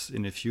models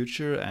in the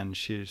future, and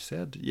she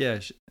said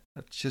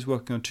she's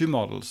working on 2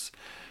 models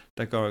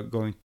that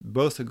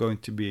both are going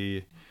to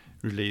be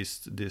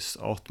released this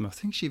autumn. I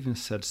think she even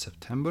said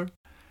September.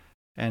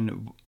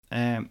 And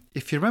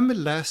if you remember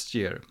last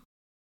year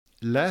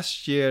there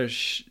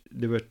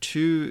were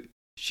 2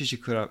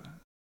 Shishikura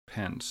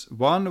pens.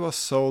 One was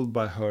sold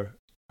by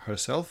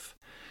herself,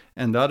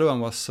 and the other one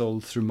was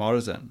sold through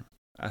Maruzen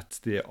at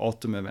the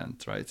autumn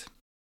event, right?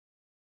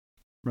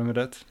 Remember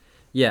that?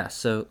 Yeah,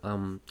 so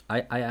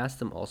I asked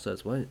them also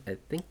as well. I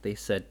think they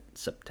said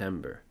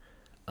September.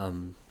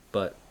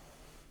 But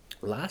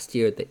last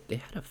year they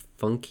had a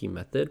funky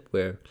method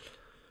where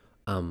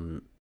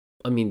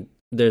I mean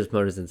there's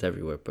Maruzens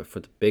everywhere, but for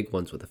the big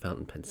ones with the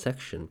fountain pen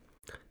section,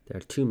 there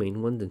are 2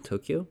 main ones in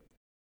Tokyo.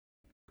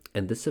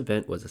 And this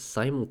event was a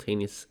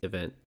simultaneous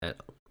event at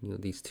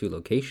these 2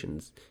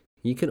 locations.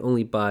 You can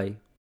only buy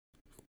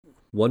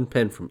 1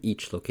 pen from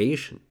each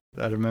location.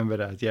 I remember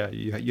that. Yeah,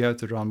 you have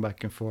to run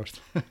back and forth.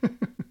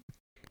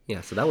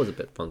 Yeah, so that was a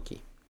bit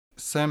funky.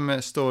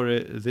 Same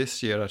story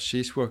this year that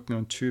she's working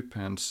on 2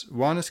 pens.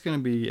 One is going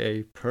to be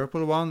a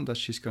purple one that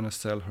she's going to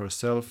sell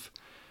herself.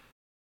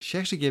 She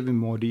actually gave me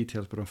more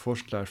details, but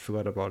unfortunately I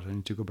forgot about it. I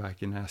need to go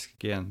back and ask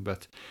again.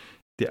 But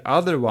the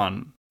other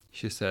one,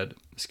 she said,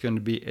 is going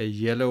to be a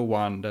yellow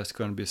one that's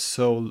going to be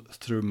sold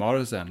through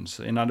Maruzen.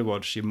 So in other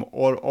words, she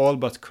all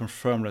but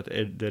confirmed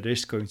that there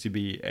is going to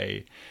be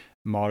a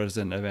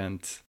Maruzen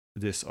event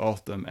this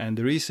autumn. And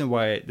the reason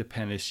why the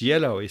pen is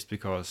yellow is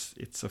because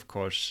it's, of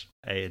course,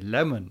 a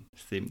lemon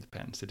themed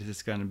pen. So this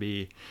is going to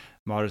be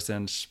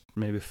Maruzen's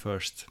maybe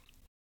first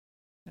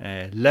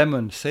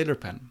lemon sailor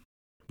pen.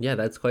 Yeah,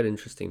 that's quite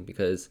interesting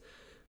because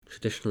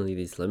traditionally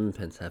these lemon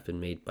pens have been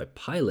made by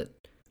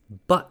Pilot,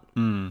 but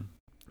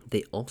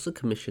they also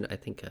commissioned, I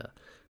think,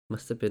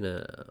 must have been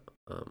a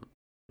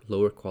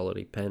lower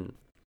quality pen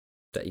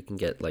that you can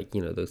get, like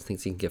those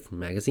things you can get from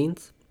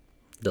magazines,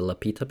 the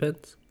Lapita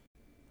pens.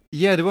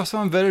 Yeah, there was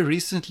one very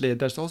recently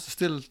that's also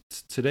still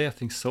today, I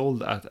think,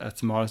 sold at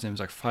Maruzen. It was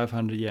like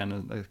 500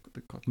 yen,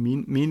 like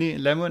mini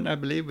lemon, I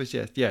believe. But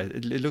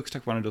it looks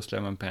like one of those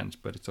lemon pens,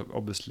 but it's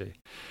obviously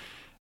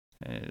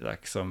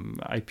like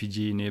some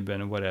IPG nib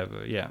and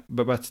whatever. Yeah,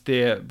 but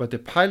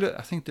the Pilot,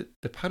 I think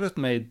the Pilot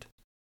made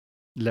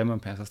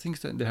lemon pens. I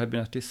think that there have been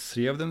at least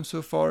 3 of them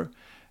so far.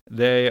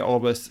 They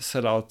always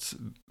sell out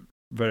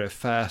very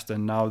fast,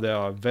 and now they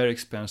are very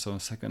expensive on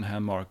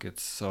second-hand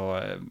markets.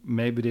 So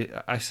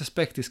I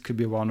suspect this could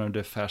be one of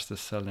the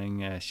fastest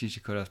selling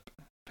Shishikura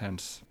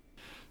pens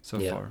so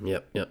far.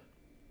 Yep.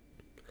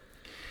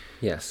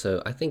 Yeah,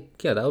 so I think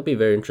that would be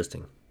very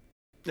interesting.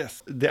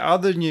 Yes. The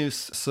other news,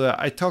 so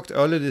I talked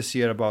earlier this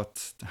year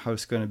about how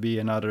it's going to be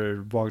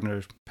another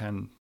Wagner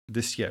pen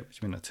this year,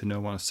 which to no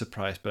one's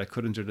surprise, but I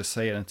couldn't really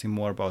say anything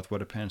more about what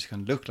the pen's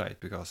can look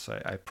like because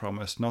I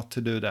promised not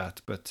to do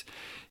that. But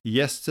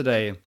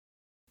yesterday,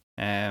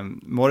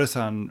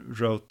 Mori-san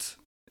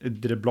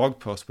did a blog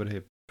post where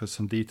he put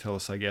some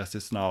details. I guess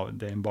it's now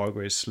the embargo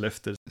is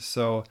lifted.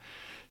 So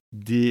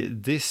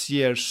this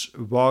year's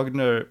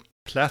Wagner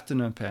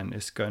Platinum pen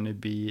is going to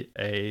be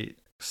a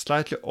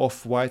slightly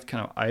off-white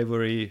kind of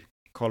ivory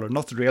color,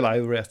 not real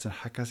ivory as in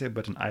Hakase,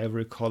 but an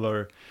ivory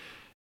color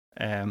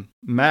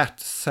matte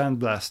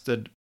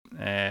sandblasted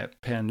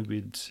pen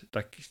with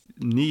like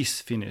nice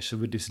finish,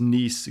 with this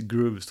nice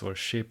grooves or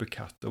shaper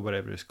cut or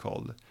whatever it's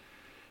called.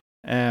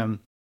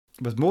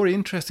 But more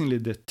interestingly,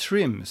 the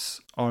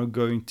trims are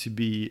going to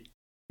be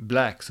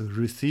black, so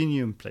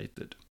ruthenium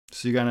plated.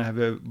 So you're going to have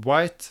a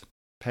white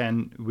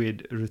pen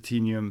with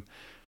ruthenium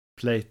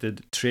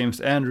plated trims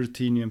and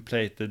ruthenium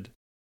plated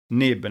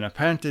nib. And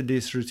apparently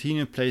this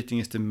ruthenium plating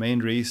is the main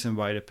reason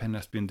why the pen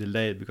has been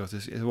delayed, because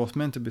it was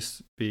meant to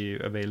be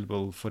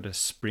available for the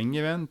spring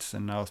event,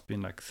 and now it's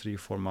been like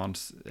 3-4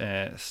 months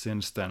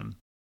since then.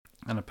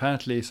 And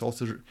apparently it's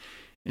also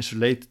it's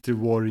related to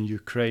war in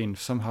Ukraine.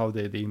 Somehow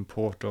the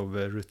import of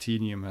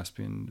ruthenium has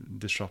been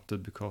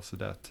disrupted because of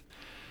that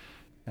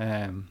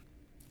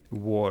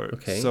war.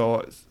 Okay. So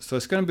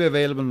it's going to be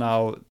available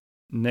now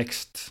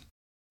next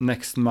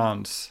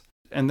month.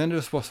 And then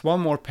there was one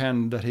more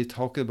pen that he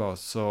talked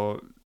about.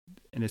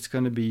 And it's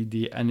going to be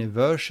the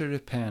anniversary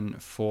pen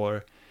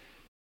for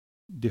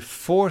the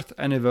 4th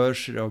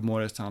anniversary of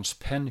Morestan's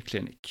Pen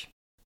Clinic.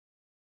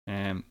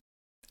 And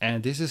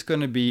this is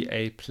going to be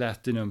a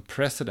platinum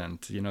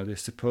president. They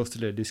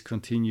supposedly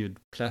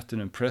discontinued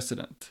platinum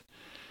president.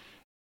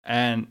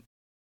 And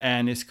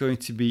it's going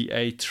to be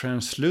a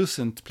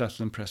translucent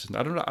platinum president.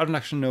 I don't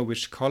actually know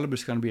which color, but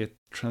it's going to be a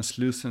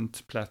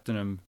translucent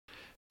platinum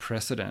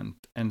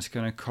president. And it's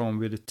going to come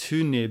with the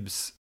 2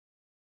 nibs.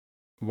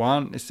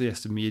 One is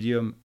just a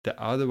medium, the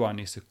other one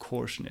is a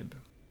coarse nib.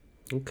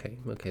 Okay,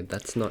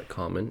 that's not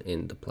common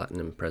in the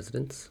platinum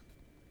presidents.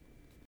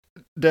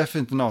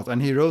 Definitely not.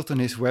 And he wrote on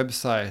his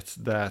website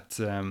that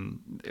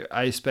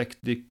I expect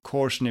the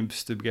coarse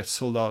nibs to get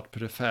sold out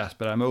pretty fast,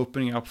 but I'm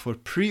opening up for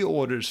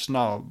pre-orders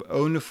now,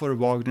 only for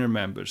Wagner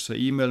members. So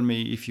email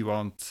me if you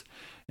want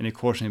any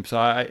coarse nibs. So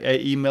I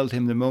emailed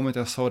him the moment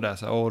I saw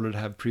that. I already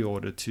have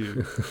pre-ordered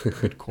 2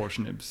 with coarse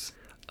nibs.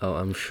 Oh,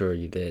 I'm sure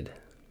you did.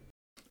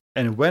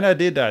 And when I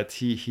did that,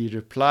 he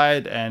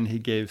replied and he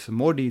gave some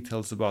more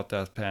details about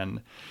that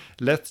pen.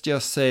 Let's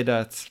just say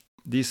that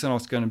these are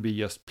not going to be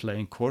just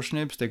plain coarse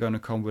nibs. They're going to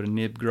come with a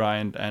nib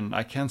grind. And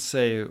I can't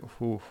say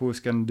who's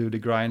going to do the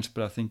grinds,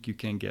 but I think you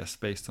can guess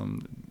based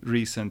on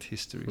recent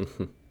history.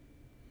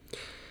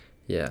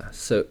 Yeah.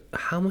 So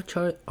how much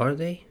are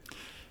they?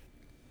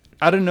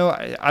 I don't know.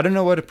 I don't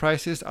know what the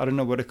price is. I don't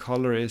know what the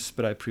color is,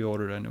 but I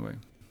pre-ordered anyway.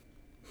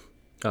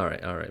 All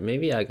right.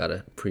 Maybe I got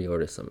to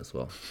pre-order some as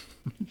well.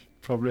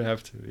 Probably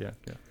have to, yeah.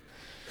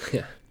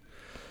 Yeah.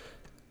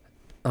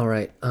 All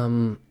right.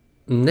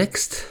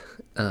 Next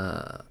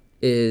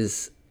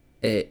is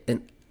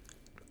an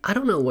I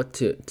don't know what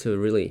to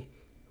really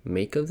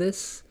make of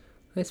this,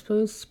 I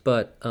suppose,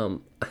 but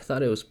I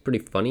thought it was pretty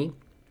funny.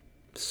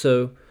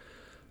 So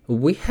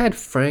we had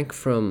Frank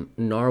from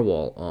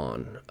Narwhal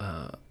on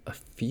a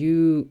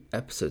few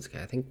episodes ago.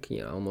 I think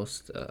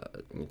almost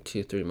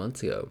 2-3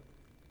 months ago,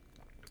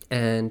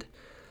 and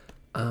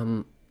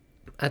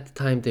at the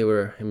time they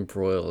were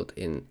embroiled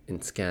in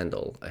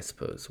scandal, I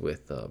suppose,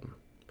 with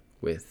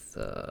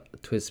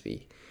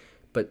TWSBI.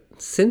 But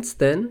since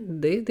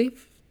then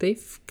they've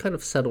kind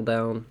of settled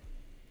down,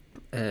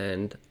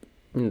 and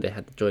they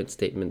had the joint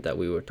statement that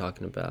we were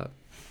talking about.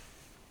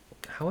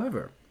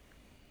 However,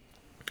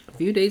 a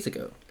few days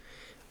ago,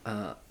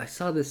 I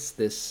saw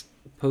this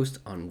post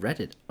on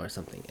Reddit or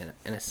something,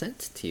 and I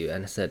sent it to you,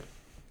 and I said,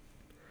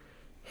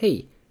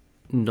 "Hey,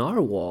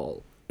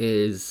 Narwhal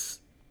is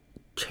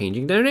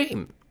changing their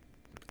name."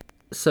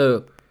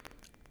 So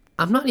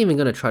I'm not even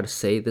gonna try to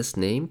say this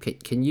name.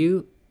 Can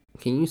you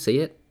say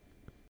it?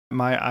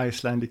 My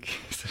Icelandic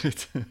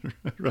is a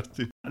bit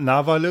rusty.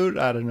 Navalur?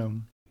 I don't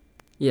know.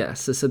 Yeah,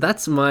 so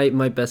that's my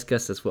best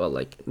guess as well,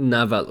 like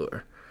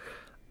Navalur.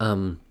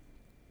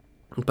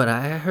 But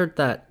I heard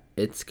that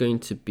it's going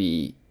to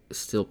be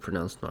still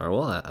pronounced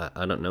Narwhal.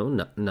 I don't know,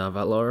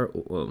 Navalur,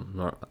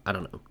 I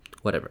don't know,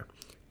 whatever.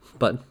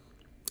 But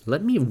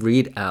let me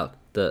read out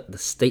the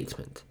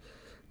statement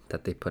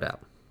that they put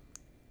out.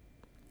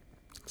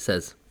 It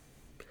says,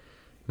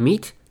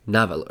 "Meet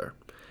Navalur.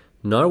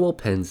 Narwhal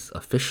Pens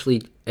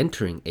officially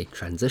entering a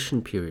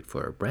transition period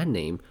for a brand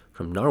name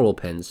from Narwhal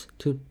Pens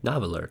to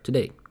Navalur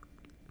today.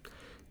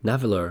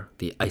 Navalur,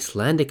 the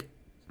Icelandic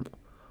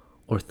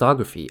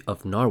orthography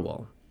of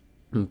narwhal,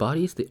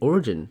 embodies the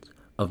origins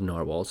of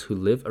narwhals who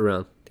live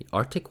around the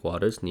Arctic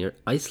waters near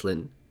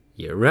Iceland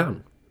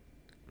year-round.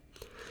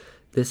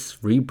 This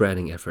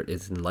rebranding effort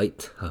is in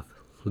light of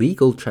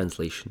legal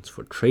translations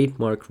for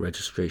trademark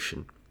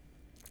registration,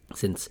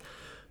 since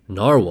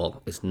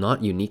narwhal is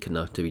not unique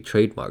enough to be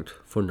trademarked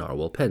for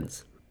Narwhal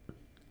Pens.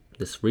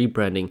 This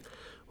rebranding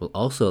will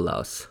also allow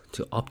us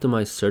to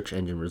optimize search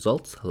engine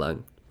results,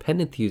 allowing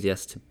pen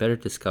enthusiasts to better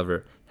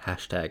discover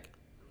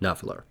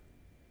 #Navalur."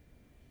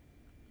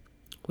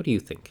 What do you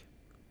think?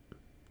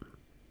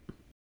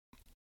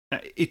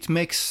 It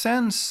makes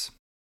sense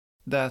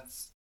that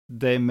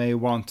they may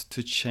want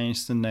to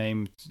change the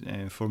name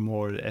for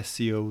more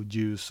SEO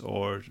juice,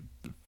 or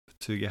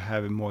to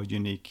have a more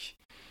unique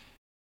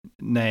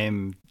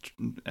name.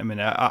 I mean,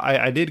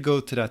 I did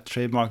go to that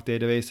trademark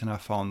database and I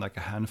found like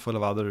a handful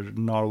of other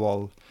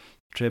narwhal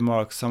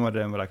trademarks. Some of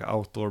them were like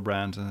outdoor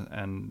brands,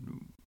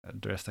 and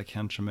the rest I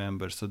can't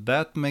remember. So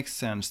that makes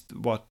sense.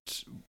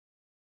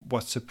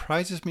 What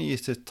surprises me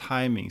is the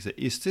timing. So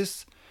is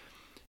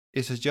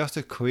it just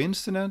a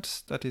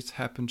coincidence that it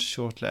happened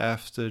shortly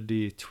after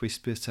the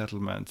TWSBI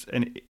settlement?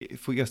 And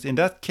if we just, in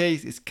that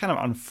case, it's kind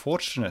of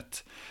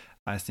unfortunate,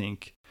 I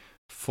think,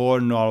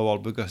 for Narwhal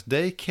because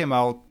they came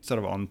out sort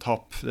of on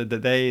top.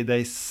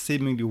 They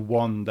seemingly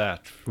won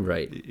that,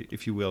 Right.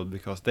 if you will,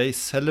 because they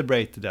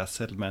celebrated that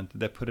settlement.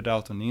 They put it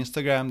out on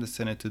Instagram. They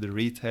sent it to the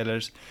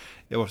retailers.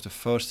 It was the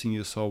first thing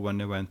you saw when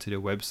they went to the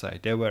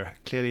website. They were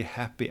clearly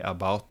happy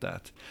about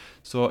that.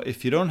 So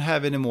if you don't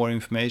have any more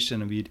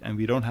information, and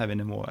we don't have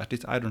any more, at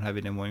least I don't have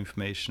any more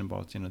information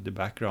about the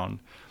background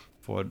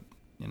for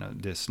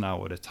this now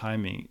or the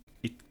timing.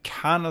 It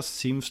kind of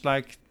seems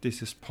like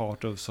this is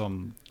part of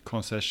some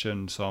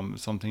concession,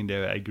 something they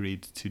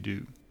agreed to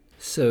do.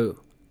 So,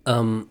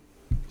 I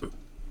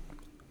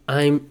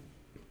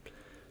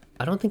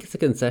don't think it's a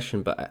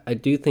concession, but I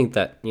do think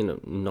that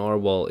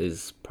Narwhal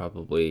is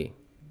probably,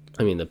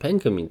 I mean, the pen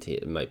community,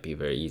 it might be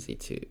very easy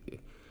to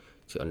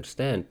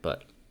understand,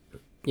 but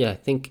yeah, I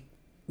think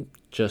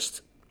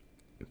just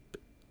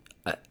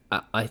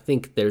I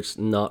think there's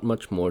not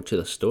much more to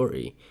the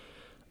story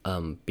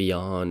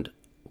beyond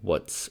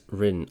what's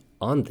written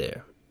on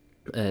there.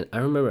 And I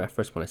remember at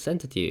first when I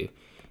sent it to you,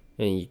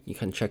 and you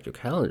can check your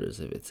calendars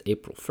if it's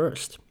April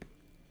 1st.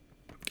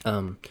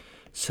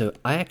 So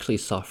I actually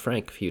saw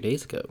Frank a few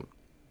days ago,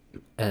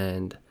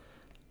 and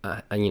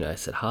I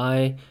said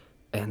hi,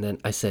 and then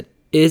I said,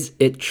 "Is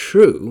it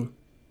true?"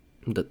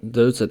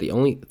 Those are the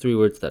only 3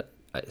 words that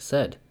I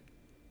said,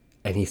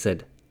 and he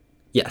said,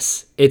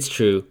 "Yes, it's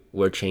true.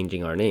 We're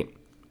changing our name."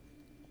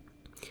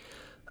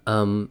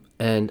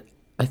 And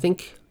I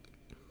think,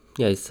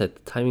 yeah, he said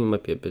the timing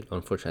might be a bit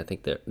unfortunate. I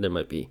think there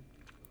might be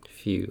a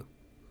few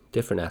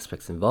different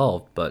aspects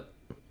involved, but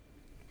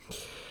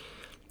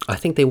I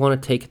think they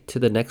want to take it to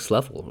the next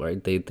level,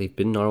 right? They've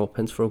been Narwhal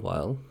pens for a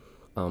while,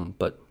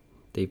 but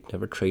they've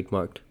never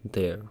trademarked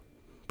their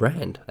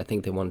brand. I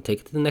think they want to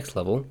take it to the next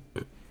level,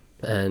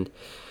 and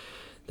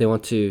they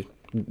want to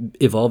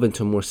evolve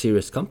into a more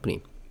serious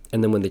company.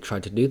 And then when they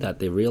tried to do that,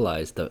 they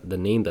realized that the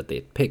name that they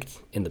had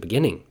picked in the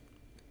beginning,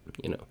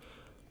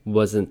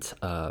 wasn't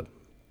going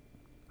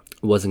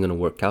to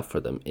work out for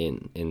them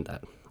in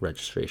that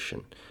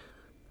registration.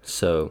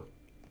 So,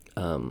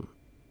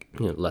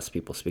 less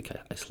people speak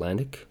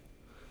Icelandic.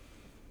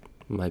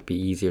 Might be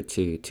easier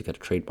to get a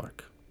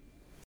trademark.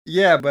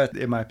 Yeah, but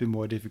it might be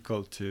more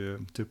difficult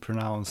to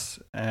pronounce.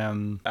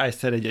 I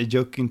said,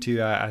 joking to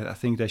you, I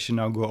think they should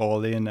now go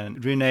all in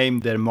and rename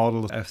their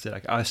models after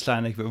like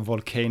Icelandic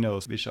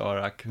volcanoes, which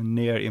are like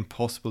near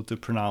impossible to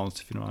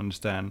pronounce if you don't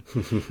understand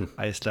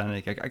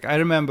Icelandic. I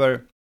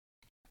remember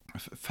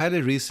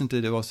fairly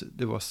recently there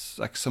was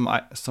like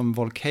some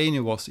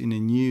volcano was in the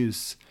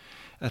news,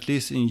 at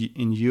least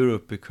in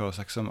Europe, because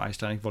like some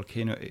Icelandic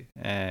volcano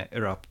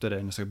erupted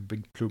and there's a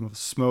big plume of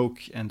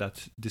smoke, and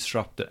that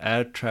disrupted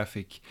air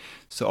traffic.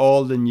 So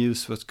all the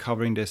news was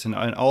covering this, and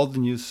all the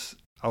news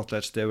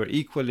outlets, they were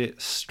equally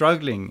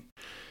struggling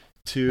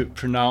to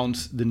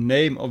pronounce the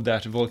name of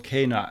that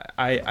volcano.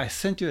 I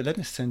sent you, let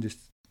me send this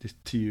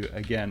to you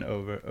again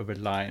over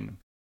line.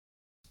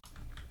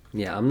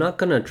 Yeah, I'm not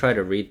gonna try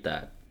to read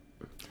that.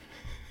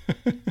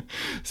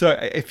 So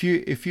if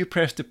you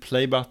press the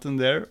play button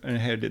there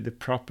and hear the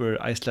proper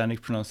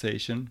Icelandic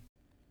pronunciation.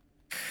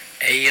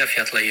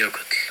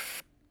 Eyjafjallajökull.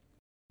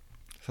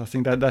 So I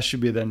think that should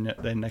be the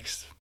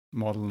next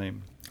model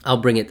name.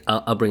 I'll bring it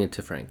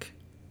to Frank.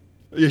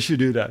 You should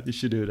do that.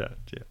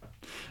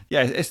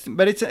 Yeah.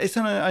 But it's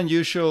an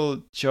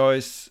unusual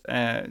choice.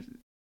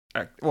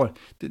 Well,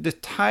 the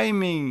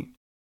timing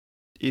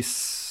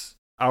is,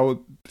 I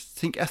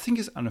think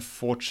it's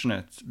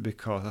unfortunate,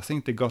 because I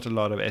think they got a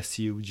lot of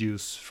SEO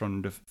juice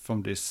from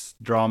this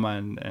drama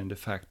and the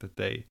fact that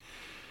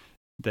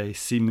they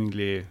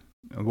seemingly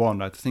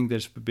won. I think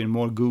there's been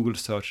more Google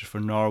searches for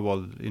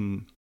Narwhal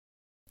in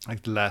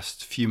like the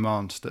last few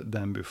months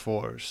than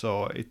before.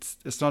 So it's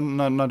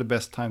not the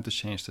best time to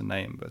change the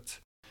name, but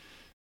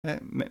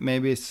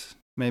maybe it's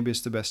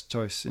the best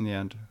choice in the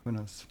end. Who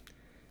knows?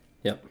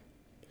 Yep.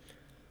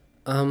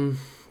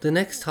 The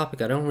next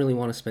topic, I don't really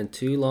want to spend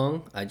too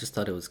long. I just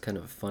thought it was kind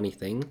of a funny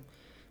thing.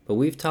 But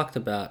we've talked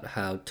about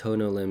how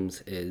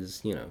Tonolims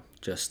is,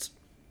 just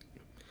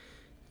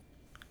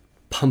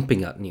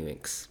pumping out new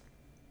inks.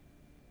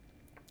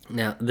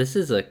 Now, this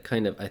is a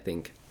kind of, I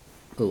think,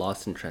 a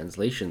lost in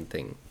translation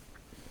thing.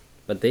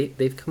 But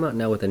they've come out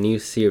now with a new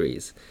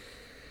series.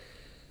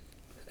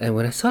 And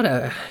when I saw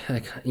that,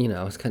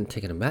 I was kind of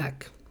taken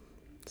aback.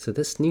 So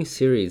this new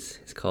series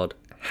is called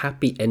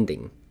Happy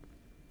Ending.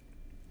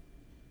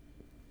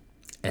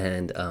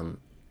 And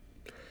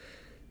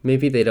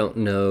maybe they don't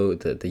know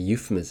the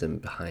euphemism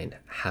behind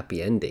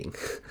happy ending,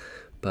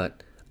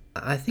 but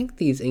I think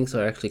these inks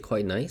are actually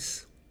quite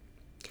nice.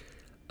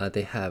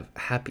 They have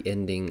happy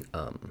ending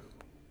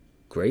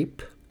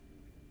grape.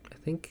 I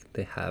think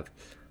they have,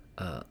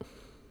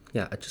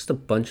 just a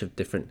bunch of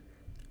different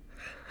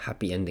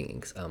happy ending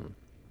inks.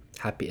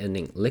 Happy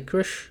ending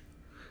licorice,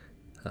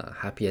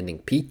 happy ending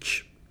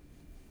peach,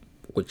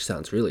 which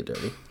sounds really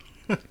dirty.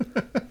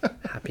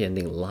 Happy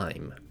ending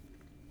lime.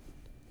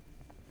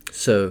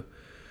 So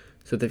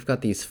they've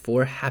got these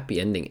 4 happy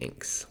ending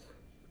inks,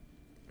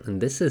 and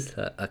this is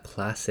a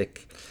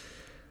classic,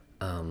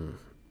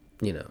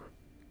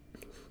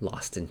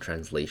 lost in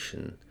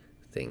translation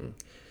thing.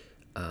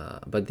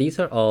 But these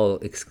are all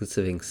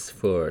exclusive inks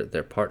for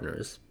their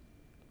partners.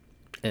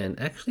 And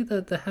actually,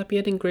 the Happy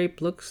Ending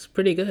grape looks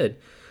pretty good.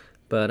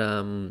 But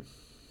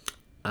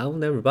I'll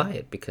never buy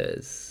it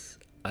because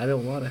I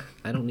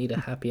don't need a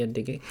Happy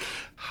Ending ink.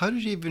 How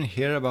did you even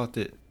hear about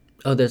it?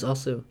 Oh, there's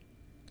also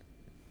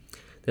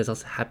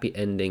Happy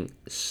Ending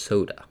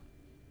soda.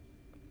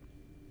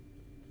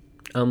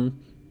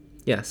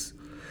 Yes.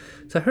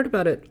 So I heard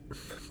about it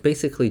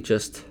basically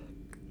just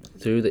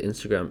through the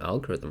Instagram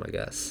algorithm, I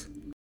guess.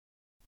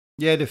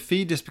 Yeah, the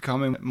feed is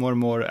becoming more and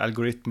more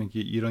algorithmic.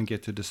 You don't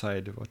get to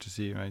decide what to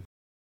see, right?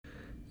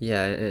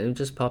 Yeah, and it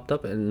just popped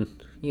up, and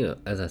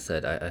as I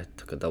said, I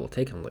took a double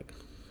take. I'm like,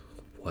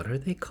 what are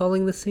they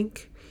calling this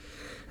ink?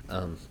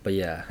 But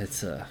yeah,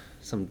 it's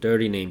some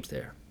dirty names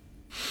there.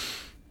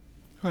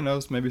 Who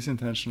knows? Maybe it's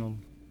intentional.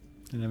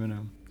 You never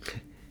know.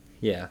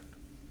 Yeah.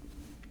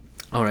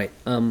 All right.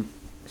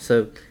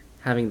 So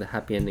having the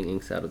Happy Ending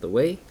inks out of the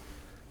way,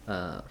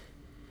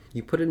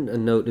 you put in a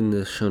note in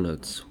the show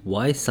notes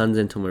why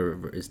Sanzen Tomoe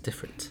River is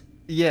different.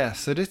 Yeah,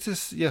 so this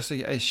is just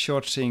a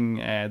short thing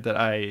that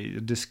I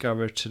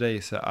discovered today.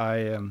 So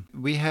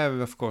we have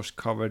of course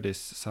covered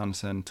this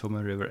Sanzen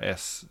Tomoe River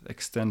S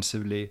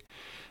extensively,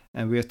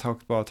 and we have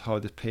talked about how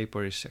the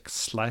paper is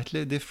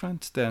slightly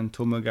different than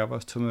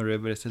Tomoegawa's Tomoe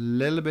River. It's a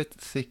little bit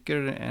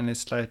thicker and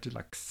it's slightly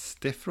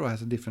stiffer, or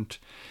has a different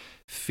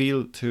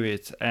feel to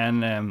it.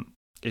 And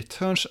it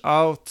turns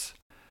out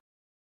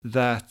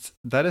that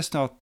is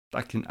not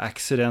an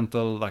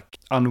accidental,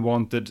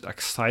 unwanted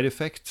side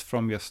effect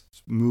from just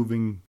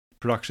moving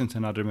production to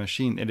another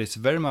machine. It is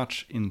very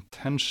much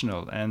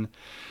intentional. And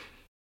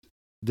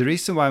the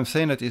reason why I'm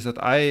saying that is that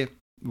I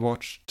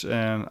watched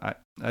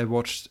I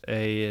watched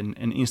an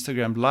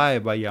Instagram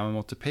live by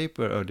Yamamoto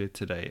Paper earlier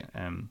today.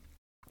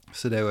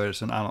 So they were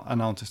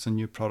announcing some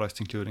new products,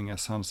 including a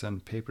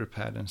Sanzen paper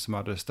pad and some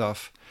other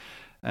stuff.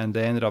 And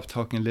they ended up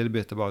talking a little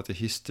bit about the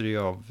history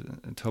of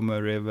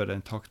Tomoe River,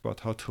 and talked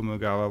about how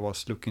Tomoegawa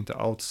was looking to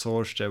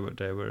outsource.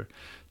 They were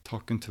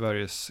talking to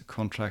various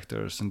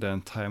contractors, and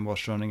then time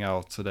was running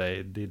out, so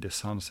they did the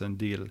Sanzen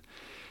deal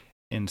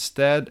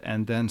instead.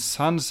 And then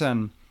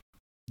Sanzen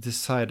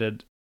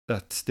decided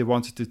that they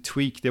wanted to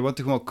tweak. They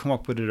wanted to come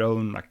up with their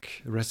own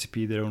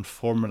recipe, their own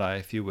formula,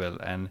 if you will.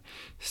 And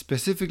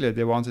specifically,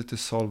 they wanted to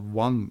solve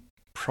one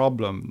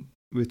problem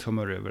with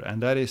Tomoe River,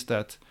 and that is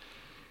that.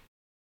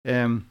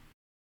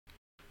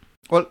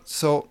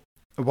 So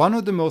one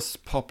of the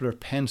most popular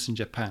pens in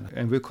Japan,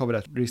 and we covered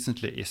that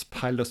recently, is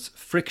Pilot's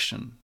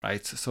Friction,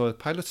 right? So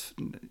Pilot's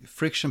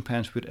Friction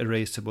pens with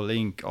erasable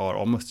ink are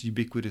almost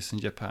ubiquitous in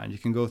Japan. You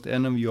can go to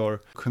any of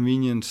your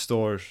convenience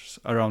stores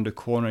around the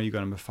corner, you're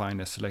going to find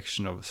a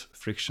selection of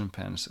Friction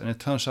pens. And it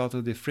turns out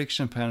that the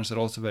Friction pens are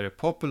also very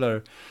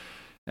popular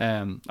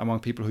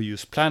among people who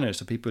use planners.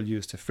 So people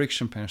use the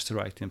Friction pens to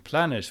write in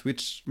planners,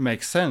 which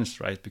makes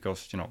sense, right?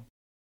 Because,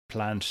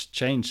 plans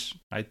change,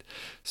 right?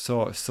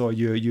 So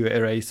you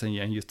erase and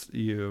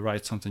you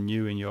write something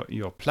new in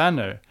your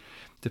planner.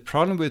 The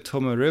problem with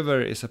Tomoe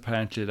River is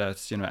apparently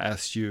that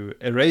as you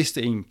erase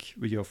the ink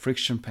with your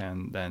Friction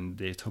pen, then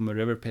the Tomoe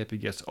River paper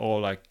gets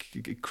all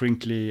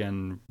crinkly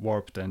and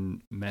warped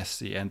and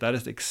messy, and that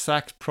is the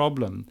exact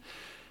problem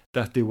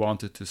that they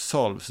wanted to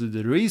solve. So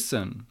the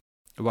reason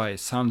why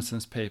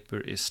Sanzen's paper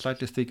is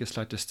slightly thicker,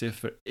 slightly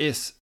stiffer,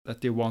 is that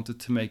they wanted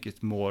to make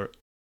it more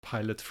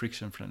Pilot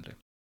friction friendly.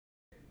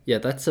 Yeah,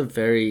 that's a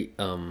very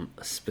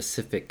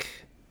specific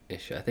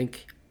issue. I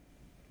think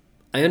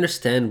I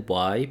understand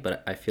why,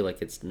 but I feel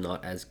like it's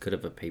not as good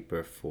of a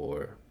paper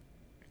for,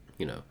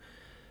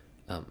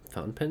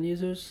 fountain pen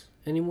users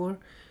anymore.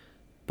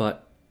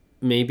 But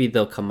maybe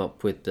they'll come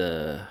up with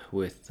the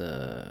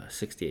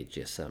 68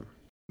 GSM.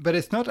 But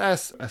it's not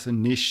as a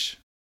niche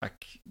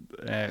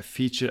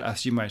feature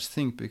as you might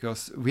think,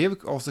 because we have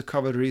also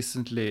covered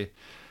recently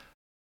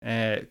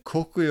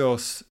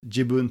Kokuyo's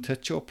Jibun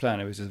Techo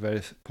planner, which is a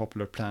very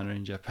popular planner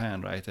in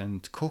Japan, right?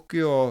 And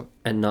Kokuyo...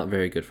 And not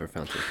very good for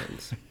fountain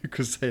pens. You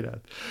could say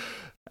that.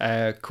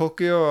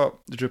 Kokuyo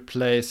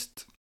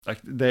replaced...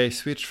 they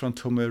switched from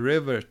Tomoe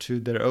River to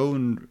their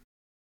own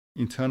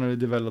internally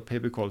developed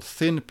paper called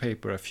Thin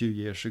Paper a few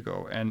years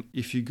ago. And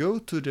if you go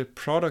to the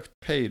product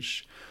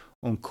page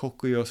on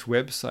Kokuyo's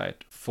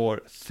website for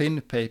Thin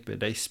Paper,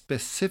 they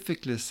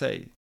specifically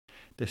say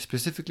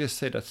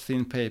that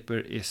Thin Paper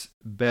is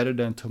better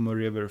than Tomoe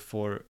River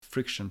for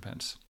friction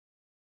pens.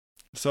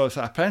 So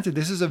apparently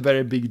this is a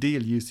very big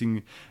deal,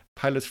 using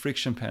Pilot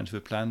friction pens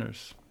with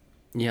planners.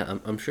 Yeah,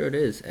 I'm sure it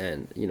is.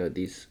 And,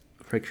 these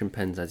friction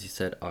pens, as you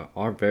said,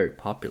 are very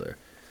popular.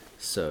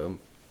 So,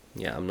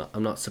 yeah,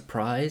 I'm not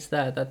surprised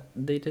that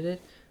they did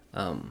it.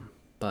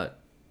 But,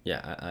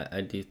 yeah,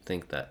 I do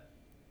think that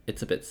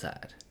it's a bit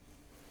sad.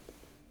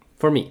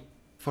 For me.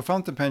 For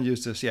fountain pen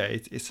users, yeah,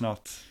 it's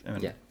not...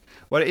 yeah.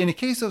 Well, in the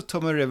case of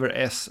Tomoe River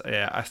S,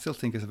 I still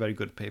think it's a very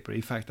good paper.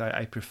 In fact,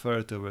 I prefer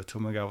it over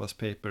Tomoegawa's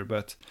paper.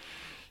 But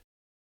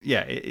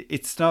yeah,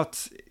 it's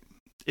not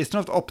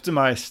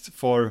optimized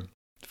for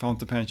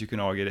fountain pens. You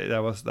can argue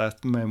that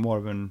more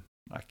of an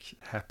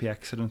happy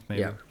accident,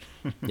 maybe.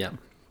 Yeah.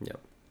 Yeah.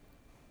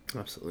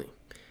 Absolutely.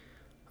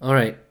 All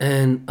right,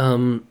 and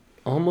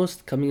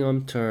almost coming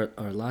on to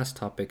our last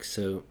topic.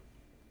 So,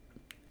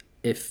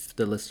 if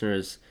the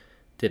listeners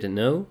didn't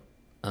know,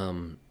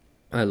 I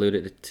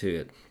alluded to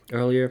it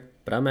earlier,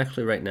 but I'm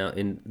actually right now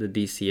in the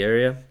DC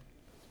area.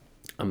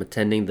 I'm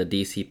attending the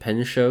DC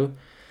Pen Show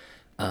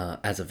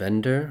as a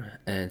vendor,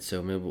 and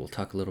so maybe we'll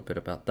talk a little bit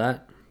about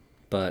that.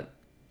 But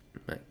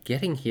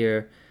getting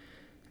here,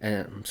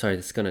 and I'm sorry,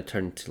 this is going to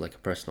turn into like a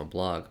personal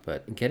blog,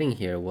 but getting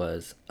here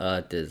was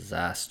a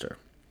disaster.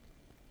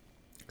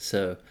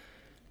 So,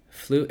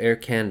 flew Air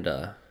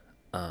Canada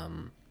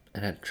and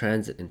had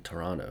transit in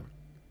Toronto.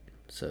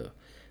 So,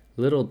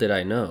 little did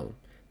I know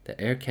that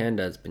Air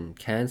Canada has been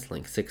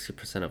canceling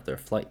 60% of their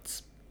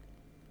flights.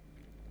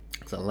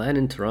 So, I land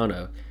in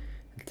Toronto,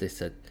 and they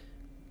said,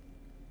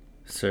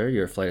 "Sir,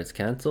 your flight is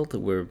canceled.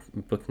 We're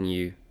booking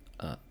you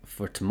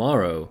for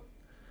tomorrow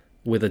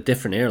with a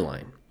different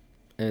airline."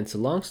 And so,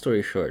 long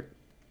story short,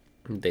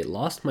 they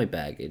lost my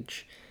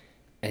baggage,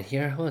 and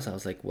here I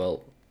was like,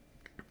 well,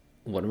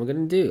 what am I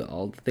gonna do?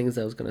 All the things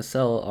I was gonna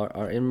sell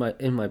are in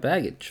my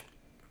baggage.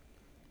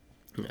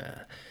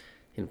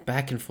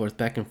 Back and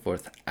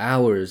forth,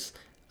 hours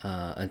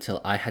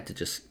until I had to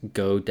just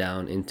go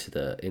down into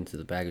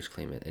the baggage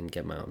claim and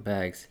get my own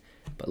bags.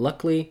 But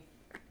luckily,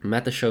 I'm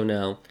at the show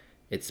now.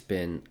 It's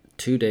been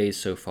 2 days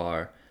so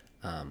far.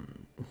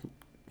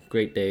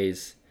 Great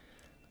days.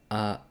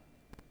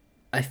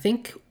 I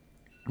think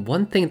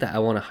one thing that I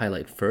want to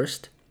highlight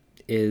first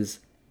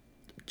is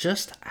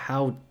just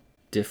how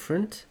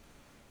different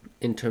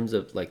in terms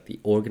of like the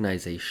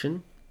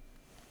organization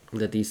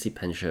the DC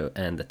Pen Show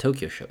and the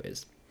Tokyo Show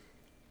is.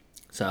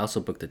 So I also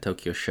booked the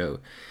Tokyo Show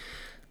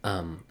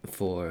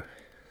for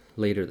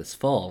later this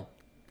fall,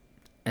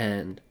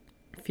 and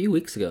a few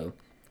weeks ago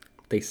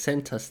they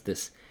sent us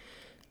this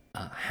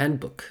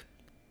handbook,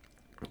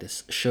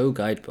 this show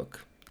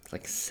guidebook. It's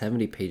like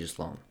 70 pages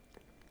long.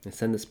 They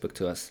send this book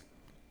to us,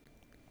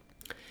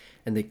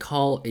 and they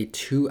call a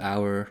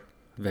 2-hour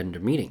vendor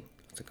meeting.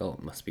 It's like, oh,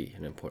 it must be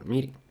an important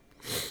meeting.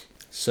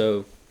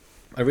 So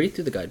I read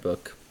through the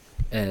guidebook,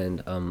 and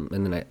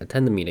then I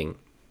attend the meeting.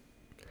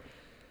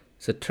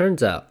 So it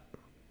turns out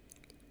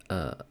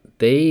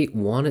they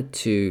wanted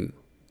to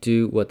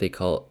do what they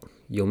call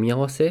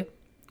yomiawase,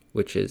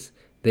 which is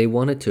they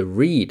wanted to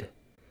read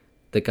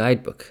the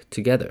guidebook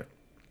together.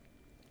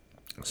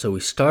 So we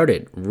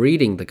started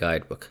reading the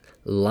guidebook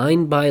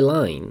line by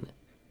line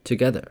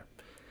together.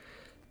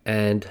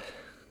 And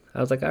I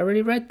was like, I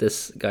already read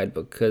this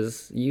guidebook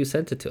because you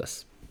sent it to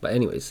us. But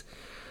anyways,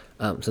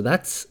 so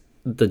that's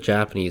the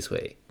Japanese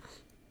way.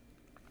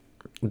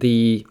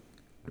 The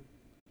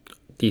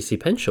DC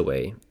Pen Show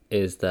way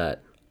is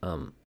that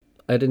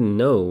I didn't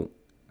know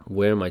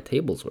where my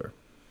tables were.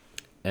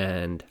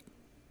 And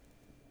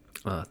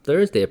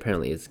Thursday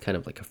apparently is kind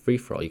of like a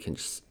free-for-all. You can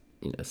just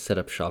set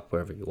up shop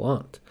wherever you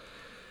want.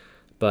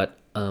 But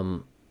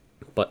on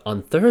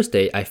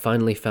Thursday, I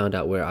finally found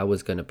out where I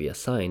was going to be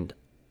assigned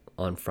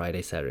on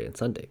Friday, Saturday, and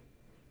Sunday.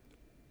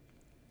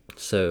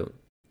 So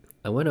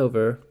I went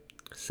over,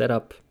 set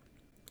up,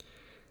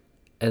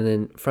 and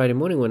then Friday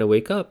morning when I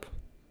wake up,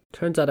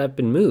 turns out I've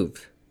been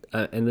moved.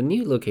 And the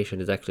new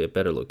location is actually a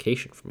better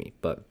location for me,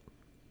 but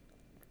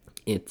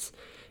it's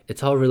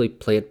all really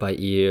play it by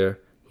ear.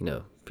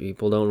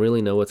 People don't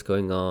really know what's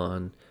going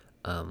on.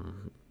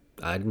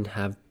 I didn't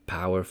have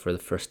power for the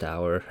first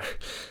hour.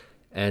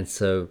 And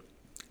so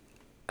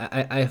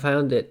I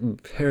found it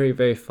very,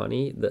 very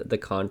funny, the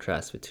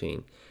contrast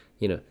between,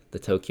 the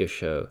Tokyo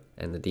show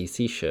and the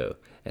DC show.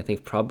 I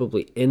think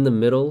probably in the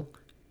middle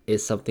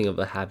is something of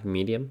a happy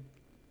medium.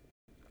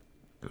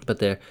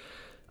 But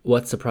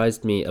what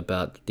surprised me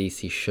about the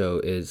DC show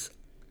is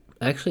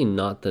actually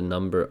not the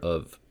number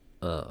of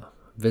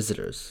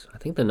visitors. I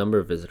think the number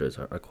of visitors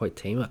are quite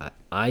tame.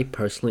 I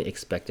personally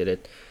expected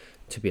it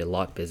to be a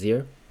lot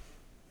busier.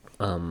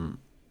 It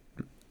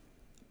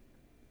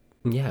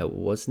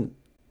wasn't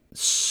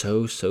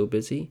so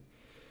busy,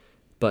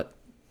 but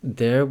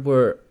there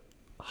were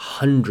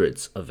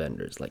hundreds of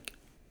vendors, like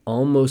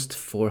almost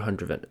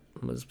 400 vendors,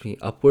 must be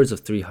upwards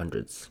of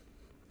 300s.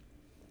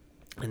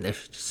 And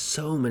there's just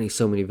so many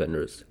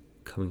vendors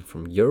coming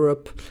from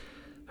Europe.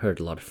 Heard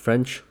a lot of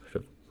French,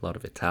 heard a lot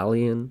of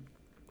Italian,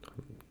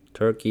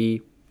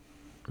 Turkey,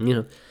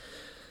 and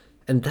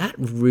that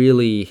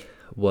really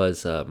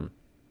was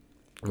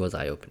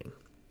eye-opening.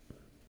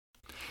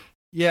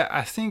 Yeah,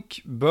 I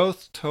think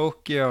both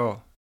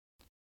Tokyo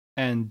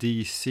and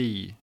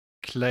DC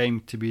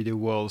claim to be the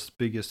world's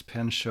biggest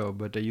pen show,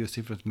 but they use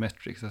different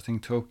metrics. I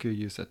think Tokyo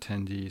uses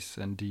attendees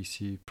and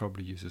DC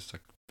probably uses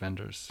like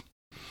vendors.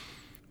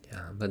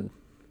 Yeah, but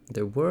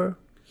there were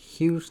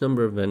huge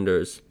number of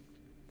vendors,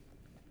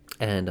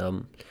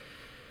 and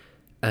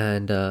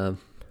 10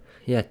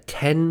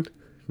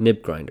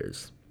 nib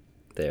grinders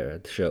there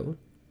at the show.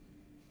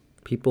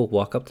 People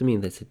walk up to me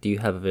and they say, "Do you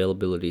have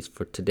availabilities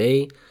for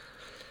today?"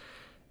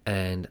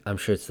 And I'm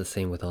sure it's the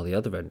same with all the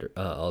other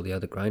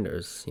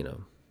grinders.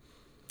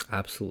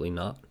 Absolutely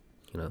not.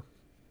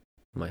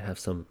 Might have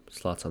some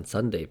slots on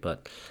Sunday,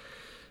 but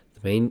the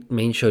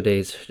main show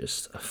days are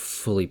just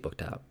fully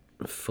booked out,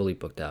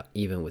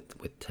 even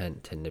with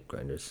 10 nip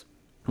grinders.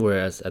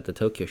 Whereas at the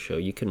Tokyo show,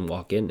 you can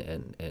walk in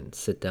and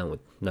sit down with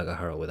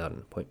Nagahara without an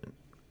appointment.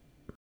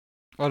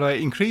 Although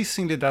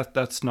increasingly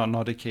that's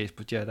not the case,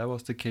 but yeah, that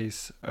was the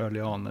case early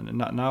on, and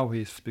now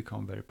he's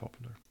become very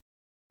popular.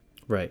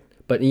 Right,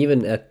 but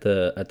even at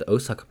the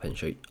Osaka Pen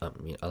show,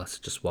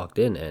 Alessa just walked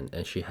in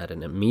and she had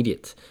an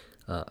immediate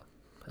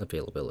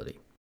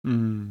availability.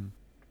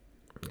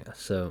 Yeah,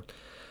 so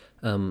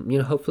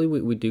hopefully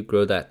we do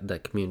grow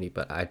that community,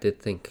 but I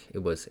did think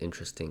it was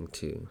interesting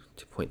to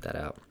point that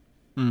out.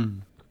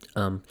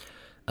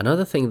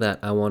 Another thing that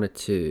I wanted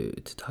to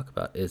talk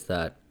about is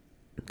that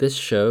this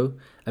show,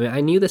 I mean, I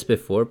knew this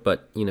before,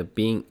 but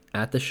being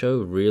at the show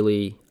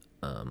really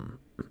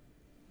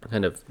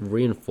kind of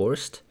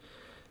reinforced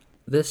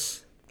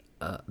this.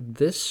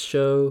 This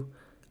show,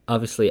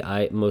 obviously,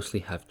 I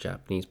mostly have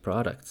Japanese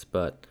products,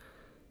 but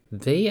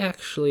they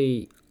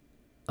actually,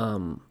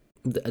 the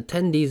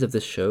attendees of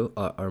this show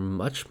are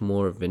much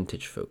more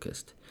vintage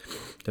focused.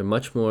 They're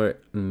much more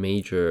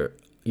major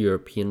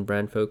European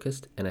brand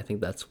focused, and I think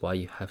that's why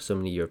you have so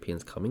many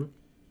Europeans coming.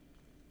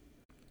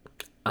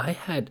 I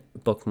had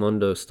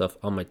Bookmundo stuff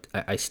on my...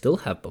 I still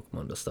have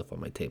Bookmundo stuff on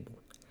my table.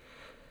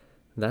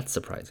 That's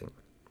surprising.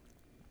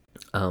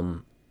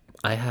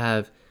 I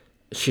have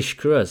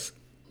Shishikuras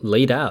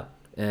laid out,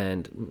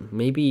 and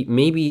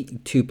maybe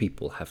 2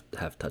 people have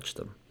touched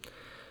them.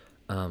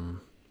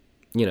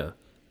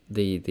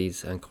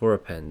 These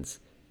Ancora pens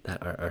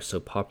that are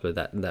so popular,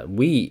 that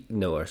we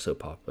know are so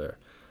popular,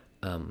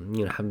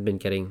 haven't been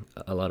getting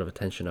a lot of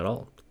attention at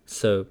all.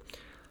 So,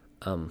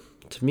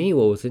 to me,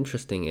 what was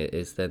interesting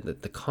is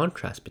that the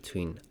contrast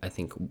between, I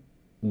think,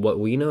 what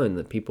we know and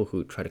the people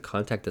who try to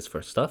contact us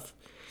for stuff,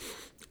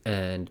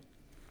 and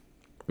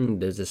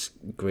there's this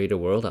greater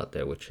world out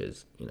there, which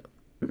is,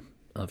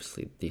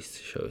 obviously this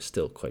show is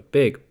still quite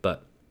big,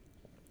 but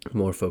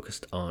more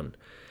focused on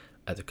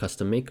either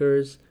custom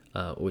makers,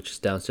 which is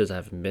downstairs, I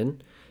haven't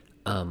been,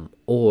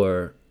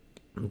 or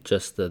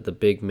just the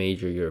big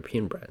major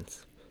European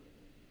brands.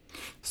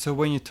 So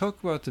when you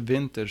talk about the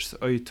vintage,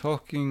 are you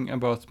talking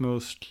about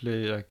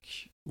mostly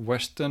like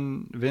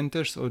Western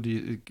vintage, or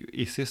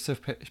is this a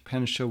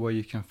pen show where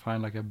you can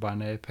find like a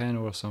Barnet pen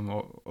or some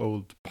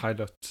old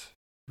Pilot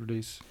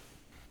release?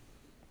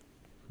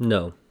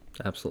 No,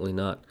 absolutely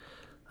not.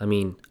 I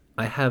mean,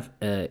 I have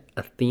a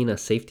Athena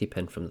safety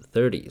pen from the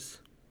 30s.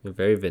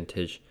 Very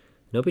vintage.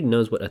 Nobody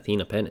knows what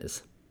Athena pen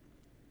is.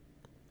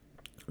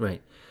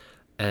 Right.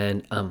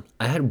 And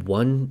I had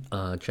one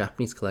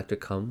Japanese collector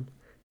come,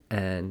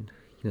 and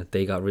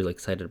they got really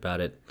excited about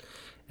it,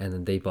 and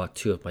then they bought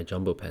 2 of my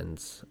jumbo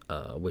pens,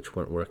 which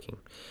weren't working.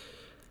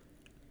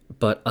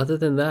 But other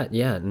than that,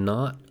 yeah,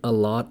 not a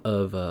lot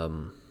of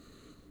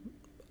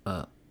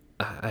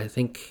I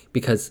think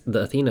because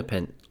the Athena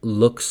pen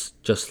looks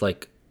just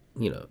like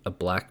a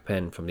black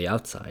pen from the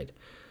outside,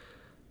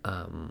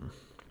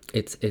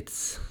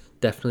 it's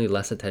definitely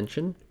less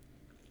attention,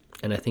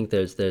 and I think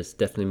there's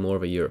definitely more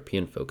of a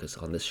European focus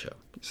on this show.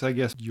 So I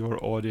guess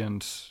your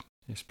audience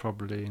is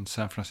probably in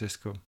San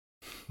Francisco.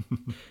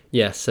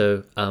 Yeah,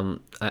 so I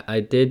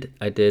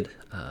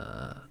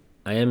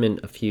am in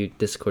a few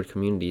Discord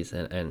communities,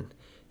 and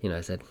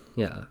I said,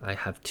 yeah, I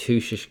have 2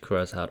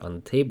 Shishikuras out on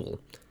the table,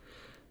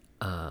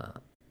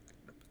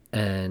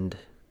 and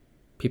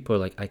people are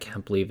like, I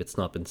can't believe it's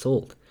not been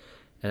sold,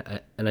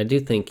 and I do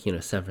think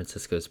San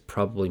Francisco is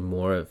probably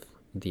more of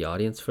the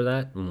audience for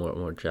that,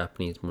 more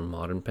Japanese, more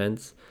modern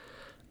pens.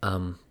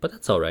 But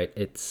that's all right.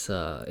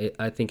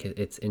 I think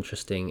it's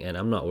interesting, and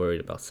I'm not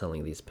worried about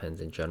selling these pens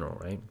in general,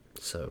 right?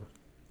 So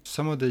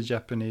some of the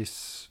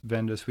Japanese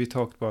vendors we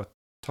talked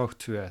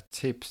to at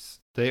Tips,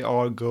 they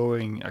are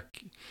going.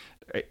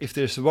 If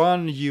there's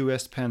one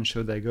US pen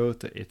show they go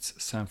to, it's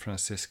San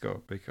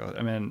Francisco, because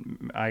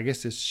I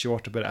guess it's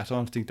shorter, but I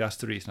don't think that's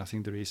the reason. I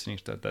think the reason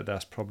is that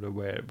that's probably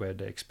where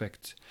they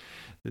expect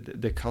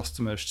the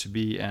customers to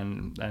be,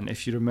 and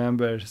if you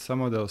remember,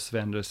 some of those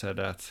vendors said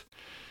that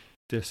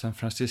the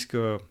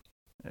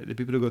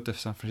people who go to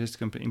San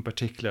Francisco in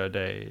particular,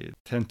 they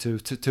tend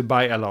to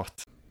buy a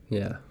lot.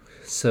 Yeah.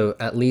 So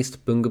at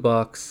least Bunga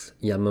Box,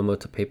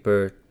 Yamamoto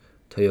Paper,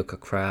 Toyoka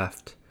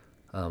Craft,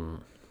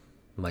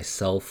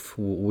 myself,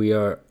 we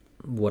are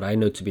what I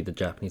know to be the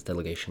Japanese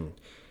delegation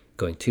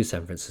going to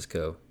San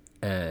Francisco.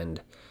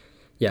 And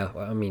yeah,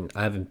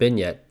 I haven't been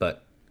yet,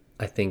 but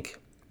I think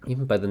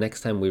even by the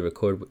next time we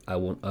record, I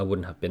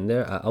wouldn't have been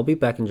there. I'll be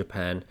back in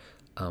Japan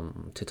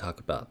to talk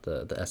about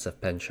the SF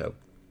Pen show.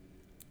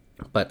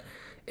 But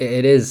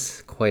it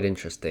is quite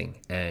interesting,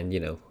 and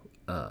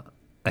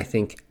I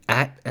think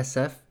at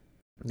SF,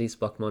 these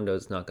Bookmundo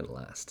is not going to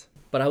last.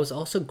 But I was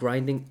also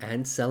grinding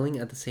and selling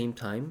at the same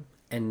time,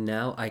 and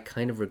now I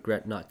kind of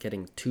regret not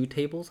getting 2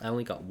 tables. I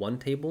only got 1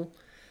 table.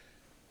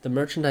 The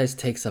merchandise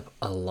takes up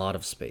a lot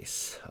of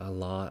space, a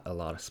lot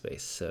of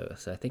space. So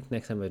I think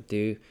next time I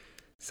do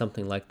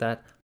something like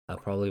that, I'll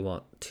probably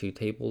want 2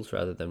 tables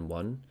rather than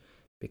 1,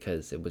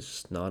 because it was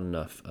just not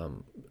enough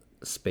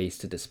space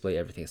to display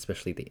everything,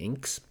 especially the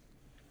inks.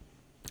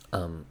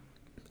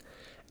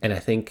 And I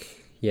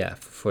think, yeah,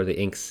 for the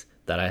inks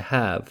that I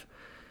have,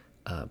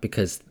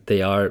 because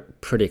they are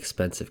pretty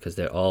expensive, because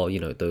they're all,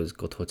 those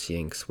Gotochi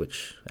inks,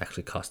 which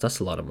actually cost us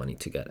a lot of money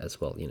to get as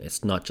well.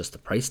 It's not just the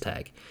price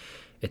tag,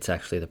 it's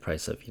actually the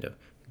price of,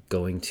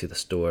 going to the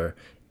store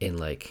in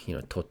like,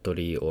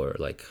 Tottori or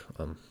like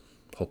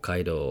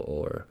Hokkaido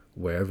or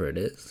wherever it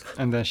is.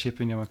 And then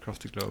shipping them across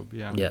the globe,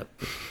 yeah. Yeah,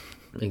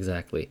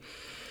 exactly.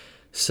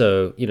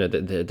 So,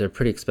 they're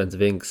pretty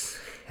expensive inks.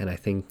 And I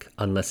think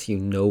unless you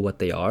know what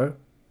they are,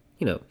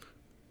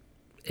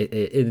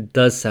 it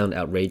does sound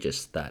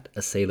outrageous that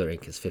a Sailor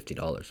ink is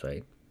 $50,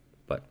 right?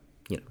 But,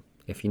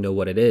 if you know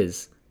what it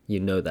is, you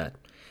know that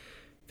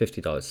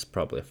 $50 is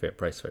probably a fair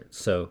price for it.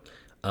 So,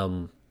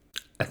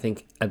 I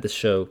think at this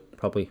show,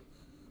 probably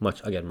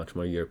much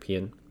more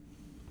European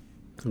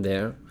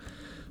there.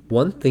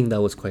 One thing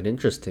that was quite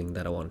interesting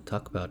that I want to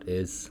talk about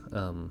is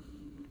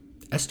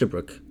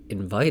Esterbrook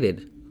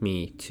invited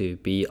me to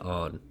be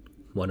on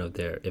one of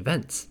their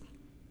events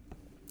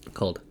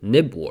called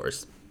Nib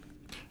Wars.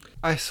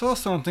 I saw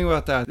something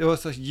about that. It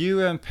was like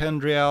you and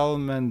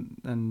Pendrielm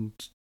and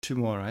two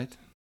more, right?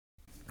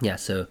 Yeah,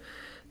 so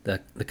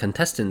the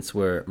contestants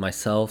were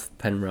myself,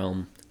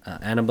 Penrealm,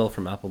 Annabelle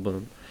from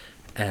Appleboom,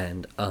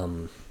 and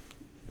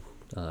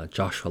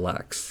Joshua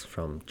Lax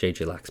from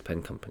JJ Lax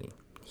Pen Company.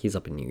 He's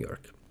up in New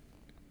York.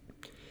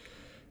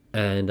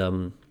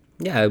 And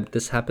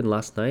this happened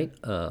last night.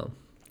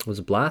 It was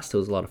a blast. It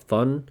was a lot of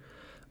fun.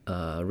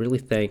 Really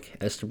thank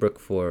Esterbrook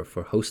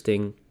for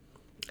hosting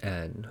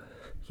and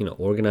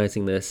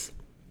organizing this.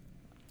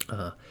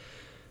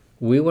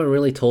 We weren't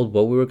really told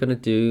what we were going to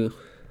do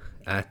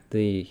at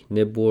the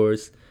Nib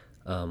Wars,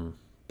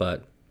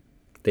 but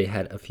they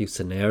had a few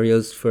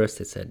scenarios first.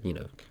 They said,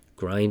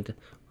 grind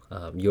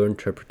your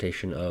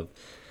interpretation of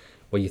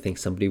what you think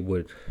somebody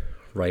would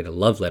write a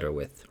love letter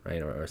with,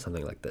 right, or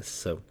something like this.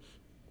 So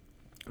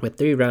with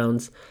 3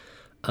 rounds,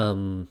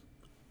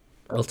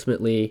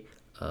 ultimately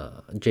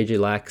JJ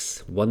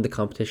Lax won the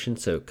competition,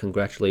 so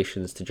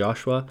congratulations to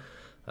Joshua.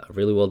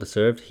 Really well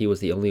deserved. He was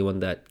the only one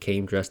that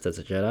came dressed as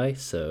a Jedi,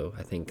 so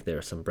I think there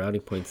are some brownie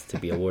points to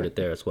be awarded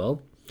there as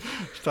well.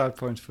 Star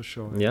points for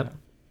sure. Yeah.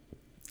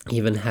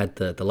 Even had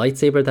the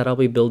lightsaber that I'll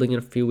be building in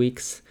a few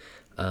weeks.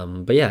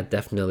 But yeah,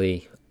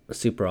 definitely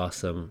super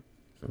awesome.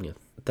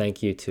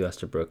 Thank you to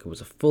Esterbrook. It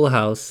was a full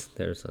house.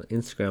 There's an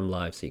Instagram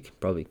live, so you can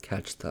probably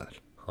catch that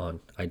on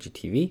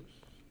IGTV.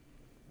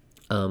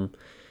 And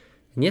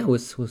yeah, it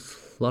was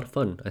a lot of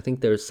fun. I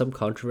think there's some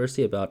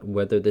controversy about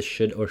whether this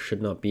should or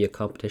should not be a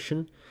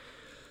competition.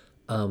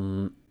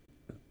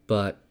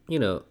 But,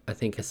 I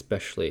think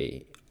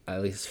especially,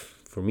 at least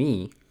for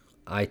me,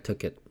 I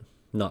took it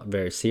not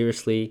very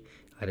seriously.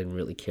 I didn't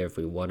really care if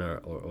we won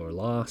or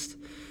lost.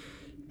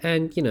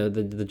 And,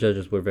 the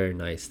judges were very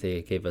nice.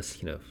 They gave us,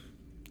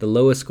 the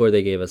lowest score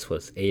they gave us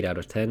was 8 out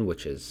of 10,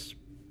 which is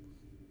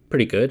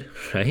pretty good,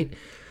 right?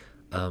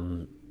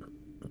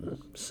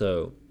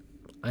 So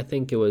I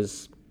think it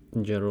was,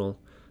 in general,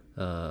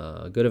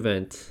 a good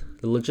event.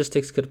 The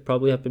logistics could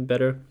probably have been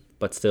better,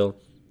 but still,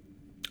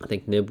 I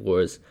think Nib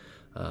was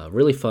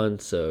really fun.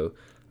 So,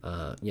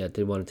 I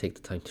did want to take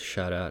the time to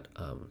shout out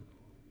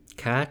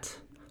Kat,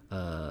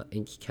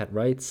 Inky Cat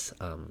Writes,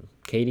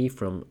 Katie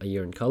from A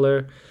Year in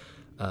Color.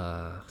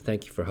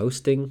 Thank you for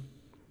hosting.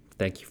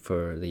 Thank you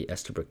for the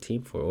Esterbrook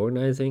team for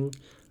organizing.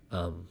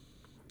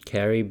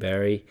 Carrie,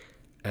 Barry,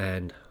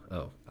 and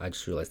I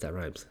just realized that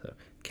rhymes.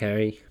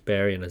 Carrie,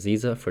 Barry, and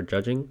Aziza for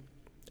judging,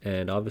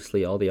 and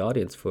obviously all the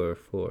audience for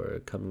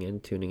coming in,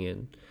 tuning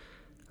in.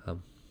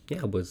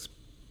 It was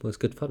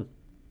good fun.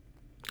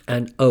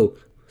 And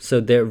so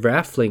they're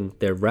raffling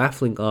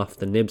off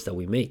the nibs that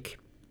we make,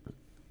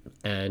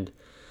 and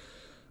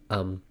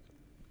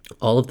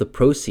all of the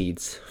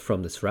proceeds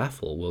from this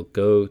raffle will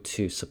go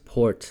to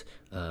support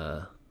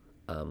the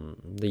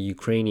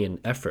Ukrainian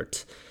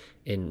effort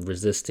in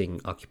resisting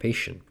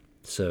occupation.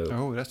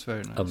 So that's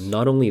very nice.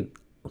 Not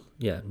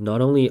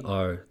only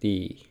are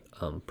the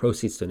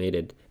proceeds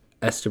donated,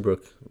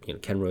 Esterbrook,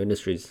 Kenro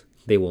Industries,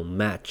 they will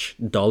match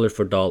dollar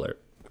for dollar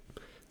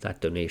that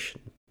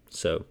donation.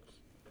 So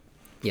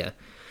I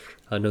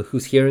don't know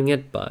who's hearing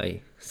it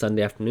by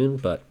Sunday afternoon,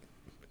 but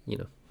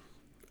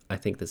I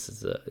think this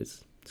is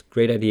it's a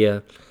great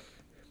idea,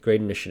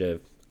 great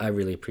initiative. I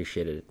really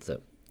appreciated it.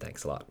 So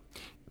thanks a lot.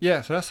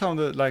 Yeah, so that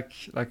sounded like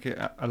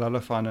a lot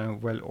of fun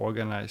and well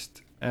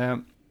organized.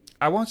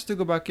 I wanted to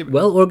go back.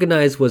 Well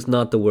organized was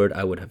not the word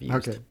I would have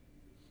used. Okay.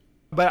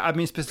 But I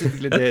mean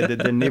specifically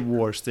the Nib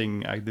Wars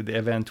thing, like the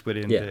event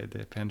within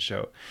the pen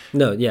show.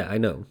 No, yeah, I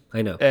know.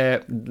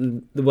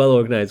 The well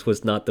organized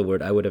was not the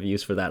word I would have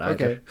used for that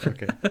either.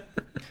 Okay.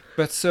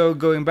 But so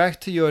going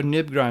back to your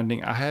nib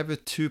grinding, I have a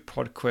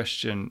 2-part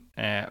question.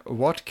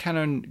 What kind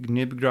of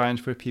nib grind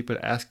were people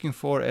asking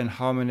for, and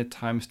how many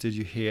times did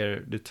you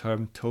hear the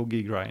term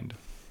togi grind?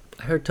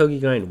 I heard togi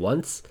grind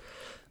once,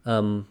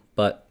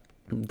 but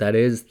that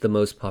is the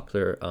most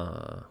popular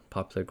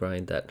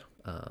grind that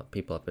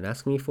people have been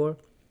asking me for.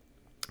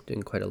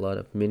 Doing quite a lot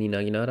of mini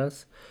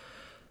naginatas.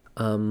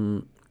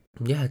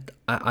 Yeah,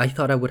 I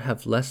thought I would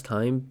have less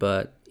time,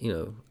 but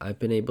I've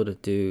been able to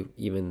do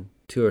even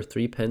two or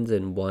three pens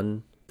in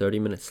one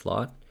 30-minute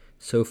slot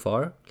so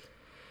far.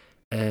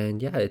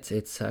 And yeah,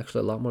 it's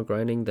actually a lot more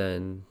grinding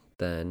than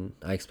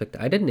I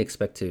expected. I didn't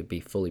expect to be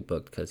fully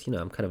booked because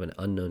I'm kind of an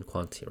unknown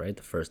quantity, right?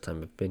 The first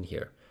time I've been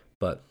here.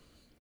 But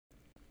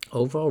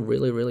overall,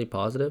 really, really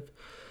positive.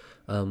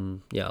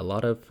 Yeah, a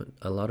lot of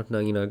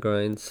Nagina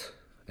grinds.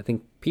 I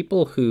think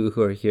people who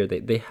are here,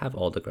 they have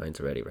all the grinds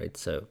already, right?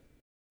 So,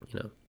 you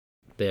know,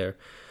 they're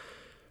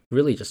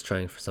really just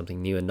trying for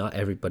something new, and not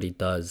everybody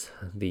does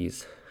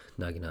these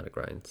Naginata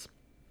grinds.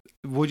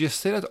 Would you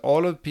say that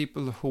all of the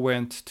people who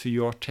went to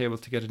your table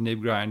to get a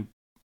nib grind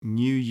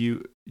knew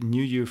you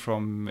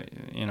from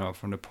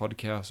from the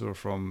podcast or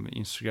from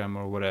Instagram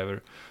or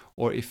whatever?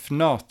 Or if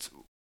not,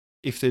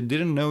 if they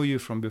didn't know you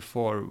from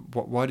before,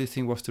 what do you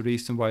think was the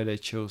reason why they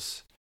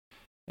chose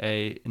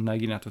a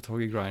Naginata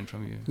Togi grind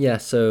from you? Yeah,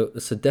 so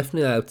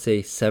definitely I would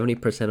say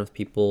 70% of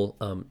people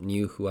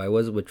knew who I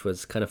was, which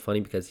was kind of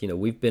funny because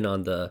we've been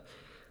on the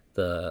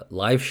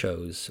live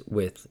shows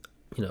with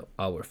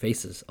our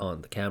faces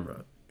on the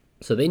camera.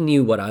 So they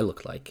knew what I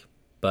looked like,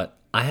 but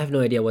I have no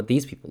idea what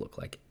these people look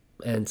like.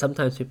 And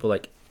sometimes people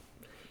like,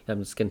 I'm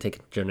just gonna take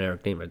a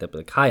generic name, right? They'll be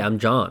like, "Hi, I'm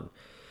John,"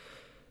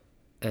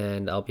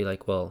 and I'll be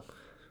like, "Well,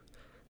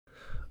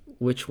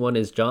 which one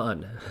is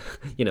John?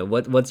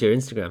 What's your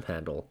Instagram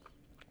handle?"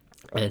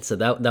 And so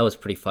that was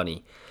pretty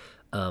funny.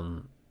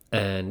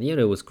 And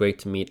it was great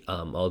to meet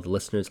all the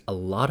listeners. A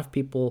lot of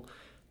people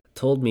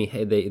told me,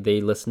 hey, they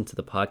listen to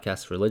the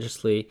podcast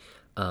religiously.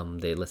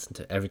 They listen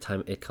to every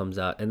time it comes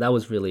out, and that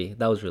was really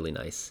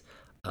nice.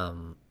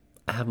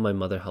 I have my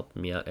mother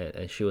helping me out,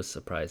 and she was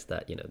surprised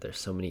that there's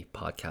so many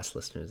podcast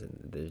listeners,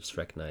 and they just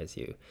recognize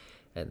you,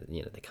 and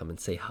they come and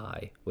say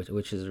hi,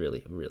 which is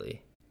really,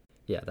 really,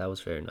 yeah, that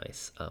was very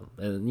nice.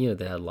 And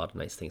they had a lot of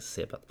nice things to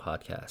say about the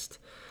podcast.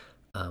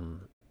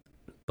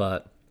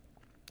 But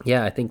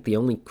yeah, I think the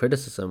only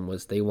criticism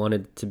was they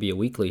wanted it to be a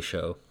weekly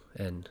show,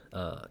 and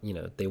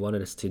they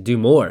wanted us to do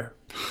more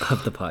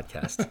of the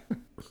podcast.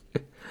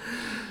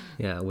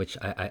 Yeah, which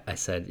I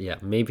said, yeah,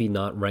 maybe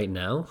not right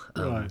now,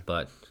 Right.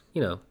 but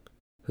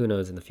who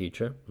knows in the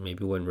future?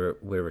 Maybe when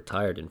we're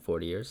retired in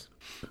 40 years.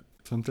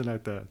 Something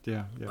like that.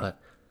 Yeah.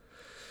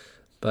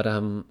 But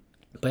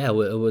yeah,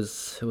 it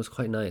was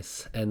quite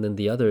nice. And then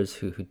the others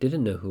who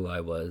didn't know who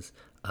I was,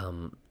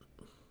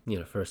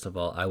 first of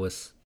all, I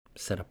was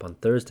set up on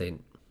Thursday.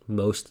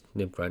 Most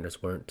nib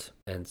grinders weren't,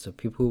 and so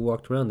people who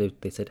walked around,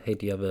 they said, "Hey,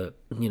 do you have a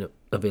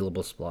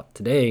available slot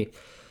today?"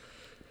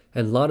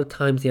 And a lot of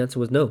times the answer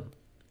was no,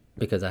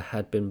 because I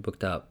had been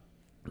booked out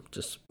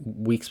just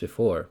weeks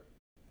before,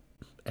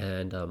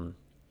 and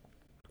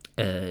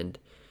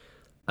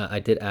I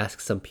did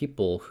ask some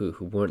people who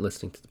weren't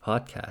listening to the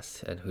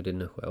podcast and who didn't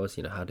know who I was,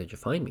 how did you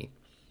find me?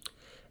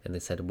 And they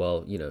said,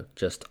 well,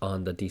 just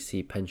on the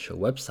DC Pen Show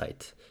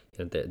website,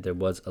 there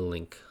was a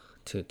link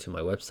to my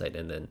website,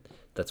 and then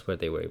that's where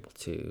they were able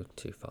to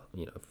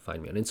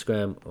find me on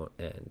Instagram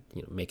and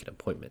make an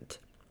appointment.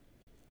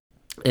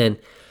 And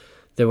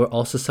there were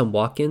also some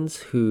walk-ins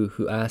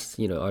who asked,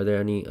 are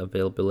there any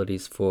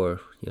availabilities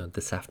for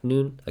this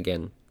afternoon?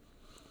 Again,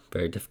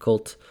 very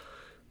difficult,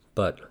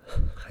 but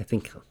I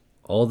think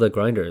all the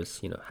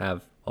grinders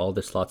have all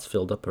their slots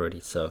filled up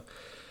already. So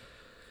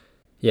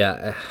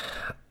yeah,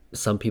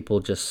 some people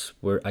just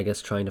were, I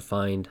guess, trying to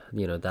find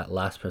that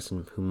last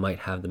person who might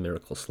have the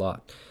miracle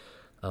slot.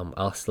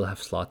 I'll still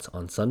have slots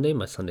on Sunday.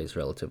 My Sunday is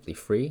relatively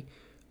free,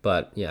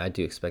 but yeah, I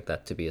do expect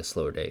that to be a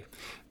slower day.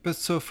 But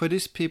so for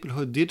these people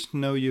who didn't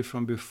know you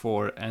from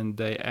before and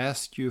they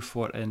asked you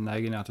for a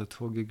Naginata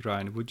Togi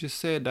grind, would you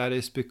say that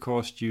is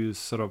because you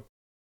sort of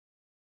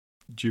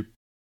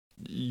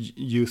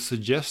you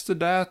suggested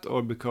that,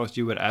 or because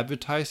you were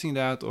advertising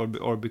that,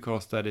 or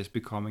because that is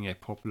becoming a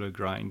popular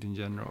grind in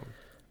general?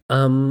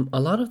 A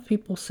lot of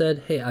people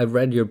said, "Hey, I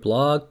read your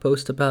blog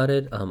post about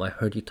it. I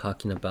heard you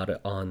talking about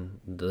it on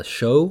the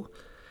show.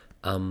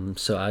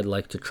 So I'd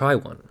like to try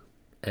one."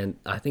 And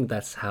I think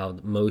that's how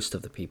most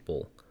of the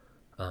people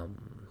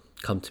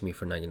come to me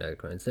for 99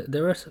 grinds.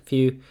 There are a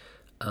few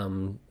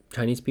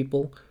Chinese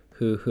people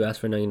who asked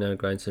for 99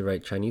 grinds to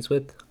write Chinese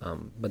with,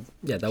 but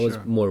yeah, that was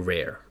Sure. more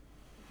rare.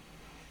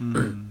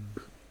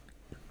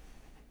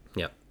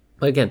 Yeah,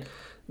 but again,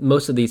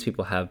 most of these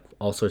people have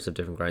all sorts of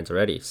different grinds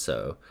already,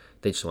 so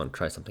they just want to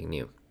try something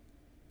new.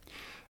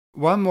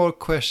 One more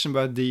question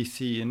about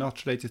DC,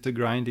 not related to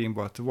grinding,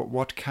 but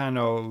what kind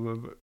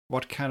of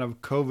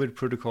COVID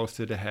protocols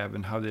did they have,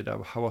 and how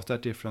was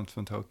that different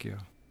from Tokyo?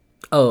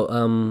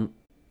 Oh,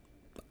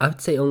 I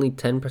would say only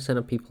 10%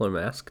 of people are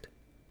masked.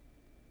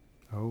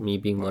 Oh, Me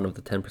being one wow. of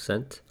the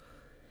 10%.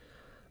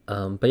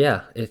 But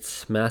yeah,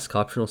 it's mask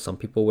optional. Some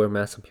people wear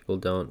masks, some people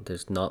don't.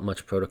 There's not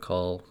much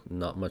protocol,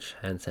 not much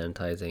hand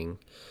sanitizing.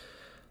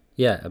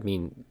 Yeah, I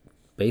mean,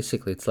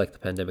 basically, it's like the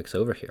pandemic's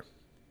over here.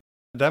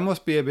 That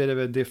must be a bit of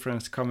a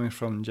difference coming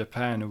from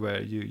Japan,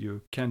 where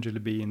you can't really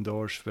be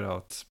indoors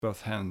without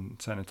both hand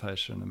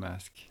sanitizer and a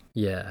mask.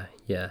 Yeah,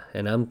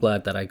 and I'm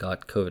glad that I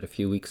got COVID a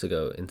few weeks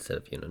ago instead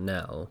of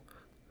now.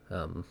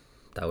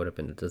 that would have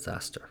been a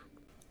disaster.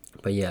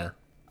 But yeah.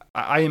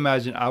 I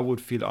imagine I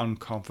would feel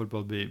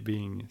uncomfortable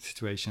being in a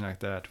situation like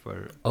that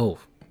where. Oh,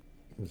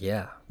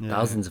 yeah.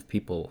 Thousands of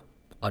people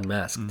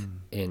unmasked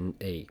in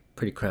a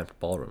pretty cramped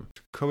ballroom.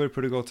 Cover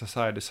protocols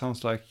aside, it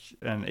sounds like,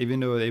 and even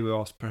though they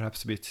were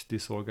perhaps a bit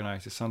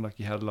disorganized, it sounded like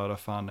you had a lot of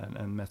fun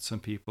and met some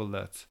people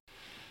that,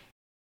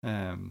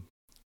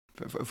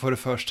 for the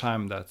first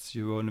time, that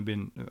you've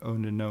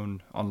only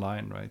known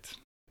online, right?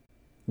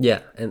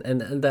 Yeah,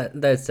 and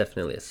that's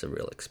definitely a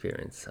surreal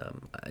experience.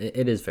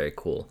 It is very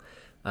cool.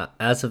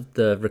 As of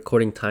the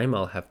recording time,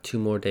 I'll have 2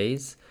 more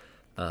days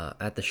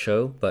at the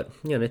show, but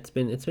it's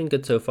been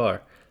good so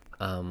far.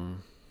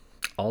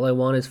 All I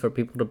want is for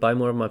people to buy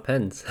more of my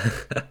pens.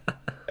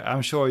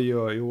 I'm sure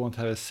you won't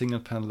have a single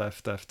pen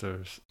left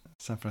after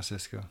San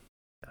Francisco.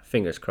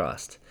 Fingers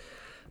crossed.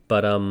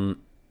 But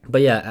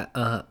yeah,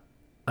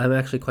 I'm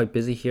actually quite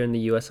busy here in the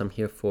US. I'm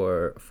here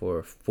for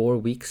 4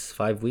 weeks,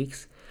 5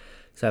 weeks.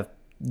 So I have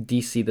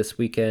DC this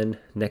weekend.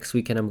 Next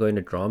weekend I'm going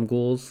to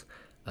Dromgoole.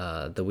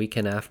 The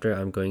weekend after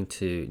I'm going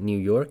to New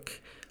York.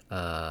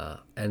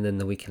 And then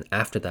the weekend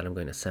after that I'm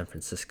going to San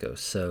Francisco.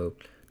 So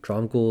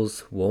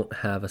Dromgoole won't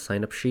have a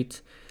sign-up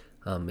sheet.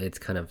 It's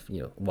kind of,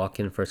 walk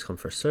in, first come,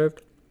 first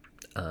served.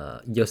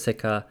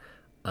 Yoseka,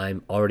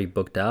 I'm already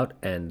booked out,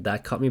 and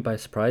that caught me by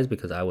surprise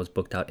because I was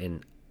booked out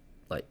in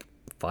like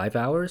 5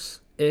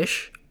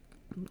 hours-ish.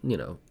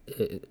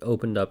 It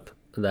opened up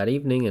that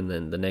evening, and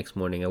then the next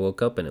morning I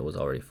woke up and it was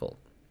already full.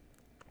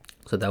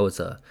 So that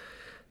was a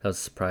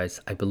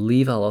surprise. I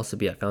believe I'll also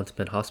be at Fountain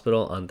Pen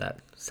Hospital on that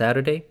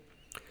Saturday.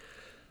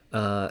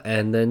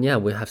 And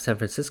then, we have San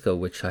Francisco,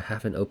 which I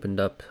haven't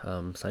opened up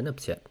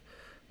signups yet.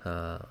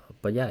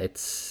 But yeah,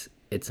 it's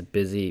a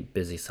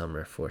busy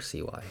summer for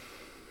CY.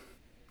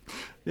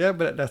 Yeah,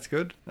 but that's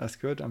good. That's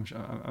good. I'm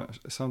sure.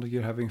 It sounds like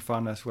you're having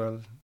fun as well.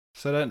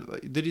 So then,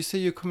 did you say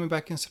you're coming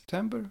back in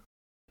September?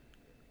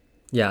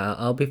 Yeah,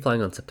 I'll be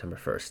flying on September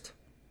 1st.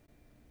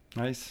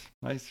 Nice.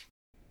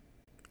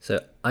 So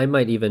I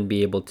might even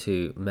be able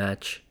to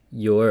match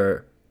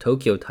your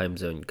Tokyo time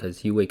zone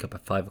because you wake up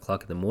at 5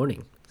 o'clock in the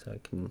morning. So I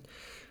can,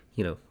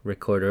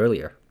 record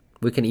earlier.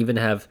 We can even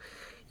have,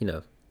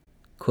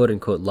 quote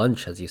unquote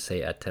lunch, as you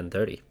say, at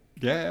 10:30.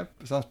 Yeah,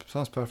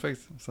 sounds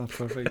perfect. Sounds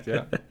perfect.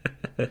 Yeah,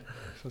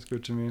 sounds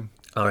good to me.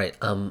 All right.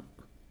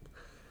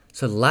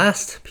 So the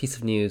last piece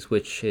of news,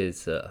 which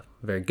is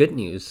very good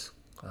news,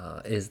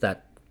 is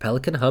that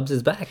Pelican Hubs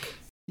is back.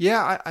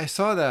 Yeah, I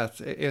saw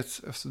that.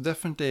 It's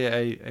definitely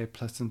a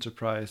pleasant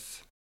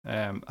surprise.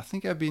 I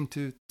think I've been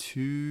to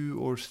 2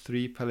 or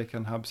 3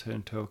 Pelican Hubs here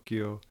in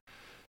Tokyo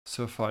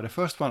so far. The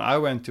first one I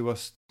went to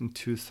was in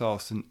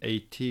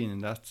 2018,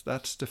 and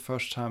that's the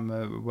first time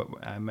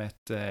I met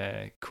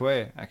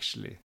Koei,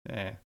 actually.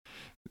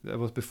 That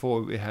was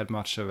before we had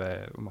much of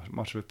a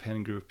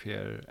pen group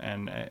here,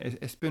 and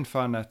it's been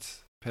fun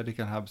at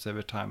Pelican Hubs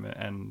every time,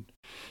 and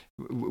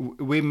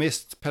we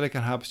missed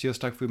Pelican Hubs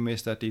just like we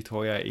missed that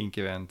Itoya Inc.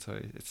 event, so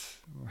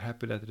we're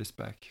happy that it is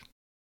back.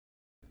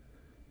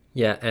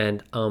 Yeah,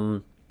 and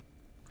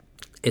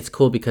it's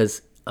cool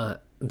because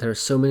there are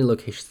so many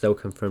locations that were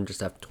confirmed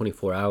just after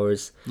 24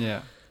 hours.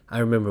 Yeah. I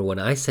remember when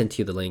I sent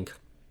you the link,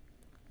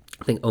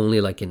 I think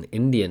only like an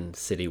Indian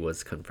city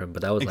was confirmed,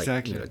 but that was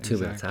exactly, 2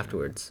 minutes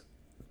afterwards.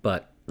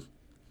 But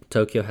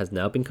Tokyo has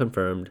now been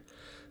confirmed.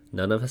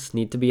 None of us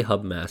need to be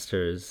hub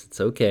masters.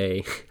 It's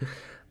okay.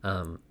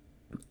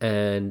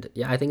 And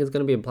yeah, I think it's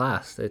going to be a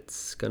blast.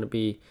 It's going to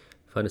be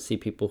fun to see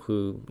people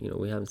who,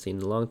 we haven't seen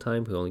in a long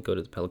time, who only go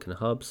to the Pelican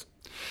Hubs.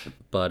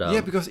 But yeah,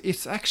 because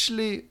it's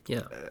actually,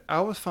 yeah, I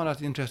always found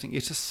that interesting.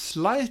 It's a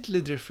slightly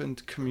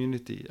different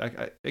community. Like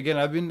I think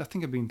I've been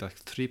to like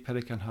 3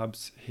 Pelican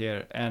Hubs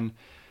here, and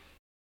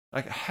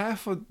like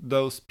half of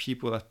those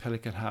people at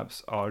Pelican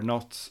Hubs are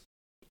not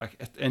like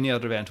at any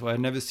other event, or I've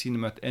never seen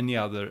them at any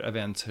other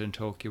events here in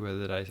Tokyo,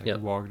 whether that's like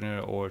Wagner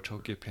or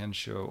Tokyo Pen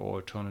Show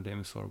or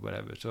Tonodemus or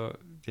whatever. So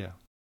yeah.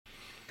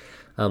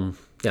 I'm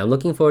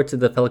looking forward to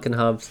the Pelican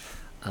Hubs.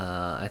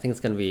 I think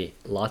it's going to be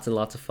lots and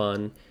lots of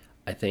fun.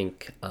 I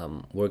think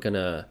we're going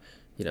to,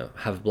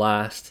 have a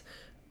blast.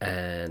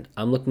 And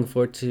I'm looking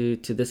forward to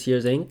this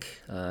year's Ink.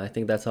 I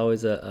think that's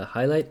always a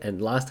highlight.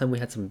 And last time we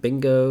had some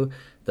bingo.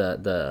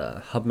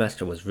 The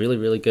Hubmaster was really,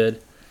 really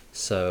good.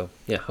 So,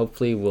 yeah,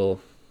 hopefully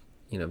we'll,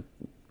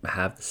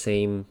 have the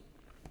same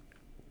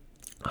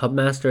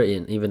Hubmaster.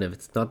 And even if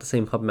it's not the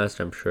same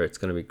Hubmaster, I'm sure it's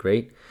going to be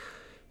great.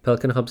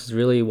 Pelican Hubs is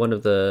really one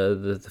of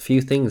the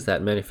few things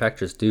that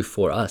manufacturers do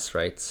for us,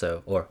 right?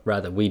 So, or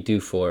rather, we do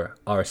for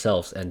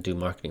ourselves and do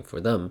marketing for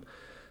them.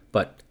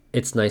 But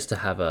it's nice to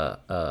have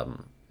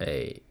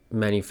a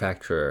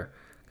manufacturer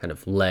kind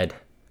of led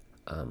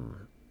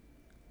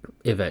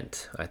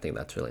event. I think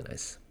that's really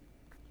nice.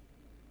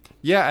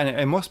 Yeah, and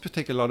it must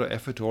take a lot of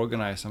effort to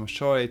organize. I'm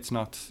sure it's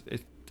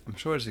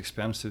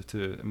expensive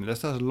to. I mean,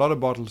 there's a lot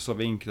of bottles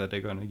of ink that they're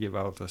going to give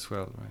out as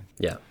well,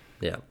 right?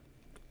 Yeah,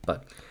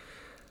 but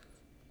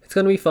it's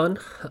going to be fun.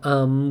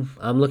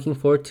 I'm looking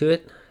forward to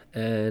it,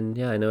 and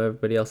yeah, I know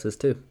everybody else is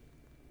too.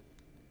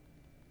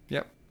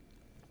 Yep.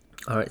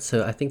 All right,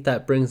 so I think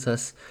that brings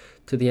us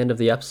to the end of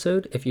the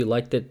episode. If you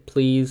liked it,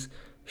 please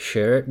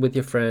share it with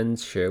your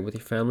friends, share it with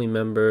your family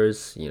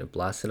members,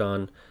 blast it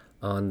on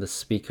the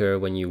speaker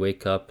when you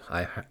wake up.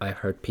 I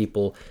heard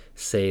people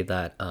say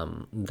that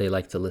they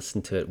like to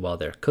listen to it while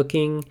they're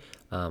cooking,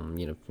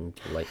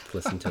 like to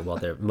listen to it while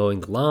they're mowing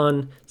the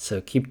lawn. So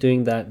keep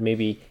doing that.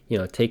 Maybe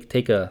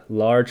take a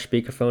large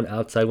speakerphone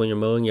outside when you're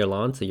mowing your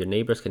lawn so your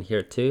neighbors can hear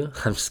it too.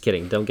 I'm just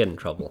kidding, don't get in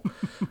trouble.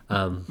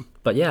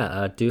 But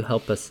yeah, do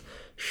help us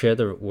share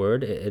the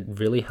word. It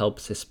really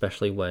helps,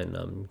 especially when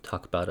you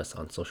talk about us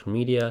on social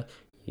media.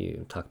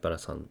 You talk about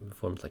us on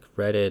forums like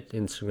Reddit,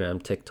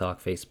 Instagram,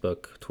 TikTok,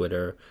 Facebook,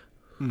 Twitter,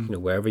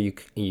 wherever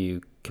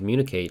you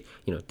communicate,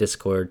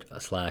 Discord,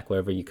 Slack,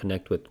 wherever you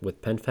connect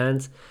with pen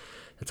fans.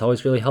 It's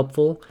always really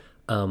helpful.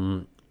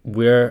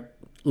 We're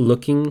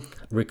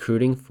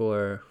recruiting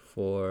for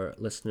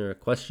listener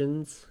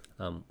questions.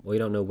 We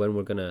don't know when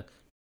we're going to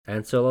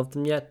answer all of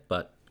them yet,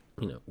 but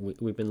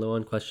we've been low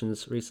on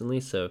questions recently,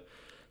 so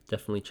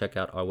definitely check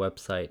out our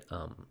website,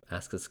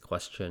 Ask Us a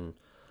Question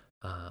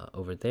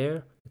over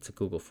there. It's a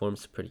Google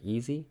Forms, pretty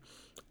easy.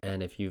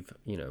 And if you've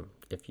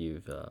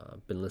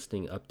been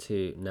listening up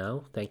to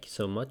now, thank you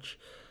so much.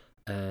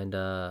 And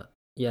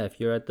if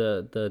you're at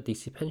the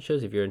DC Pen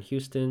shows, if you're in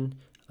Houston,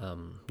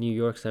 New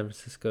York, San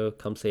Francisco,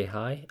 come say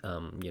hi.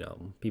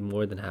 Be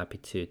more than happy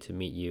to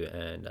meet you,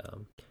 and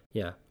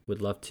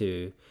would love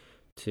to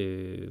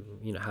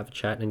have a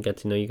chat and get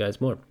to know you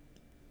guys more.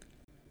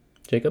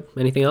 Jacob,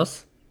 anything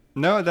else?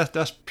 No,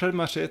 that's pretty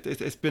much it.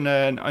 It's been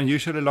an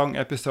unusually long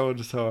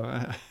episode,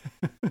 so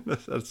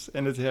let's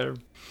end it here.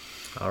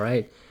 All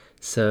right.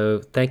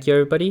 So thank you,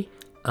 everybody.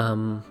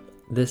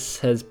 This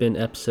has been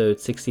episode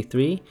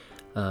 63.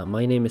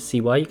 My name is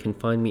CY. You can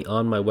find me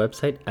on my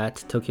website at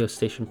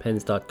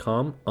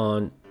tokyostationpens.com,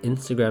 on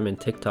Instagram and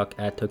TikTok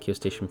at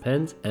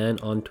tokyostationpens, and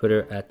on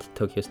Twitter at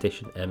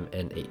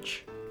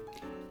tokyostationmnh.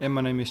 And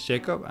my name is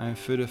Jacob. I'm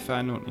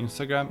Foodafan on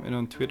Instagram and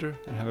on Twitter,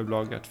 and have a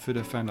blog at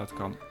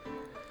foodafan.com.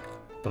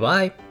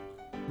 Bye-bye.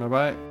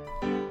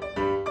 Bye-bye.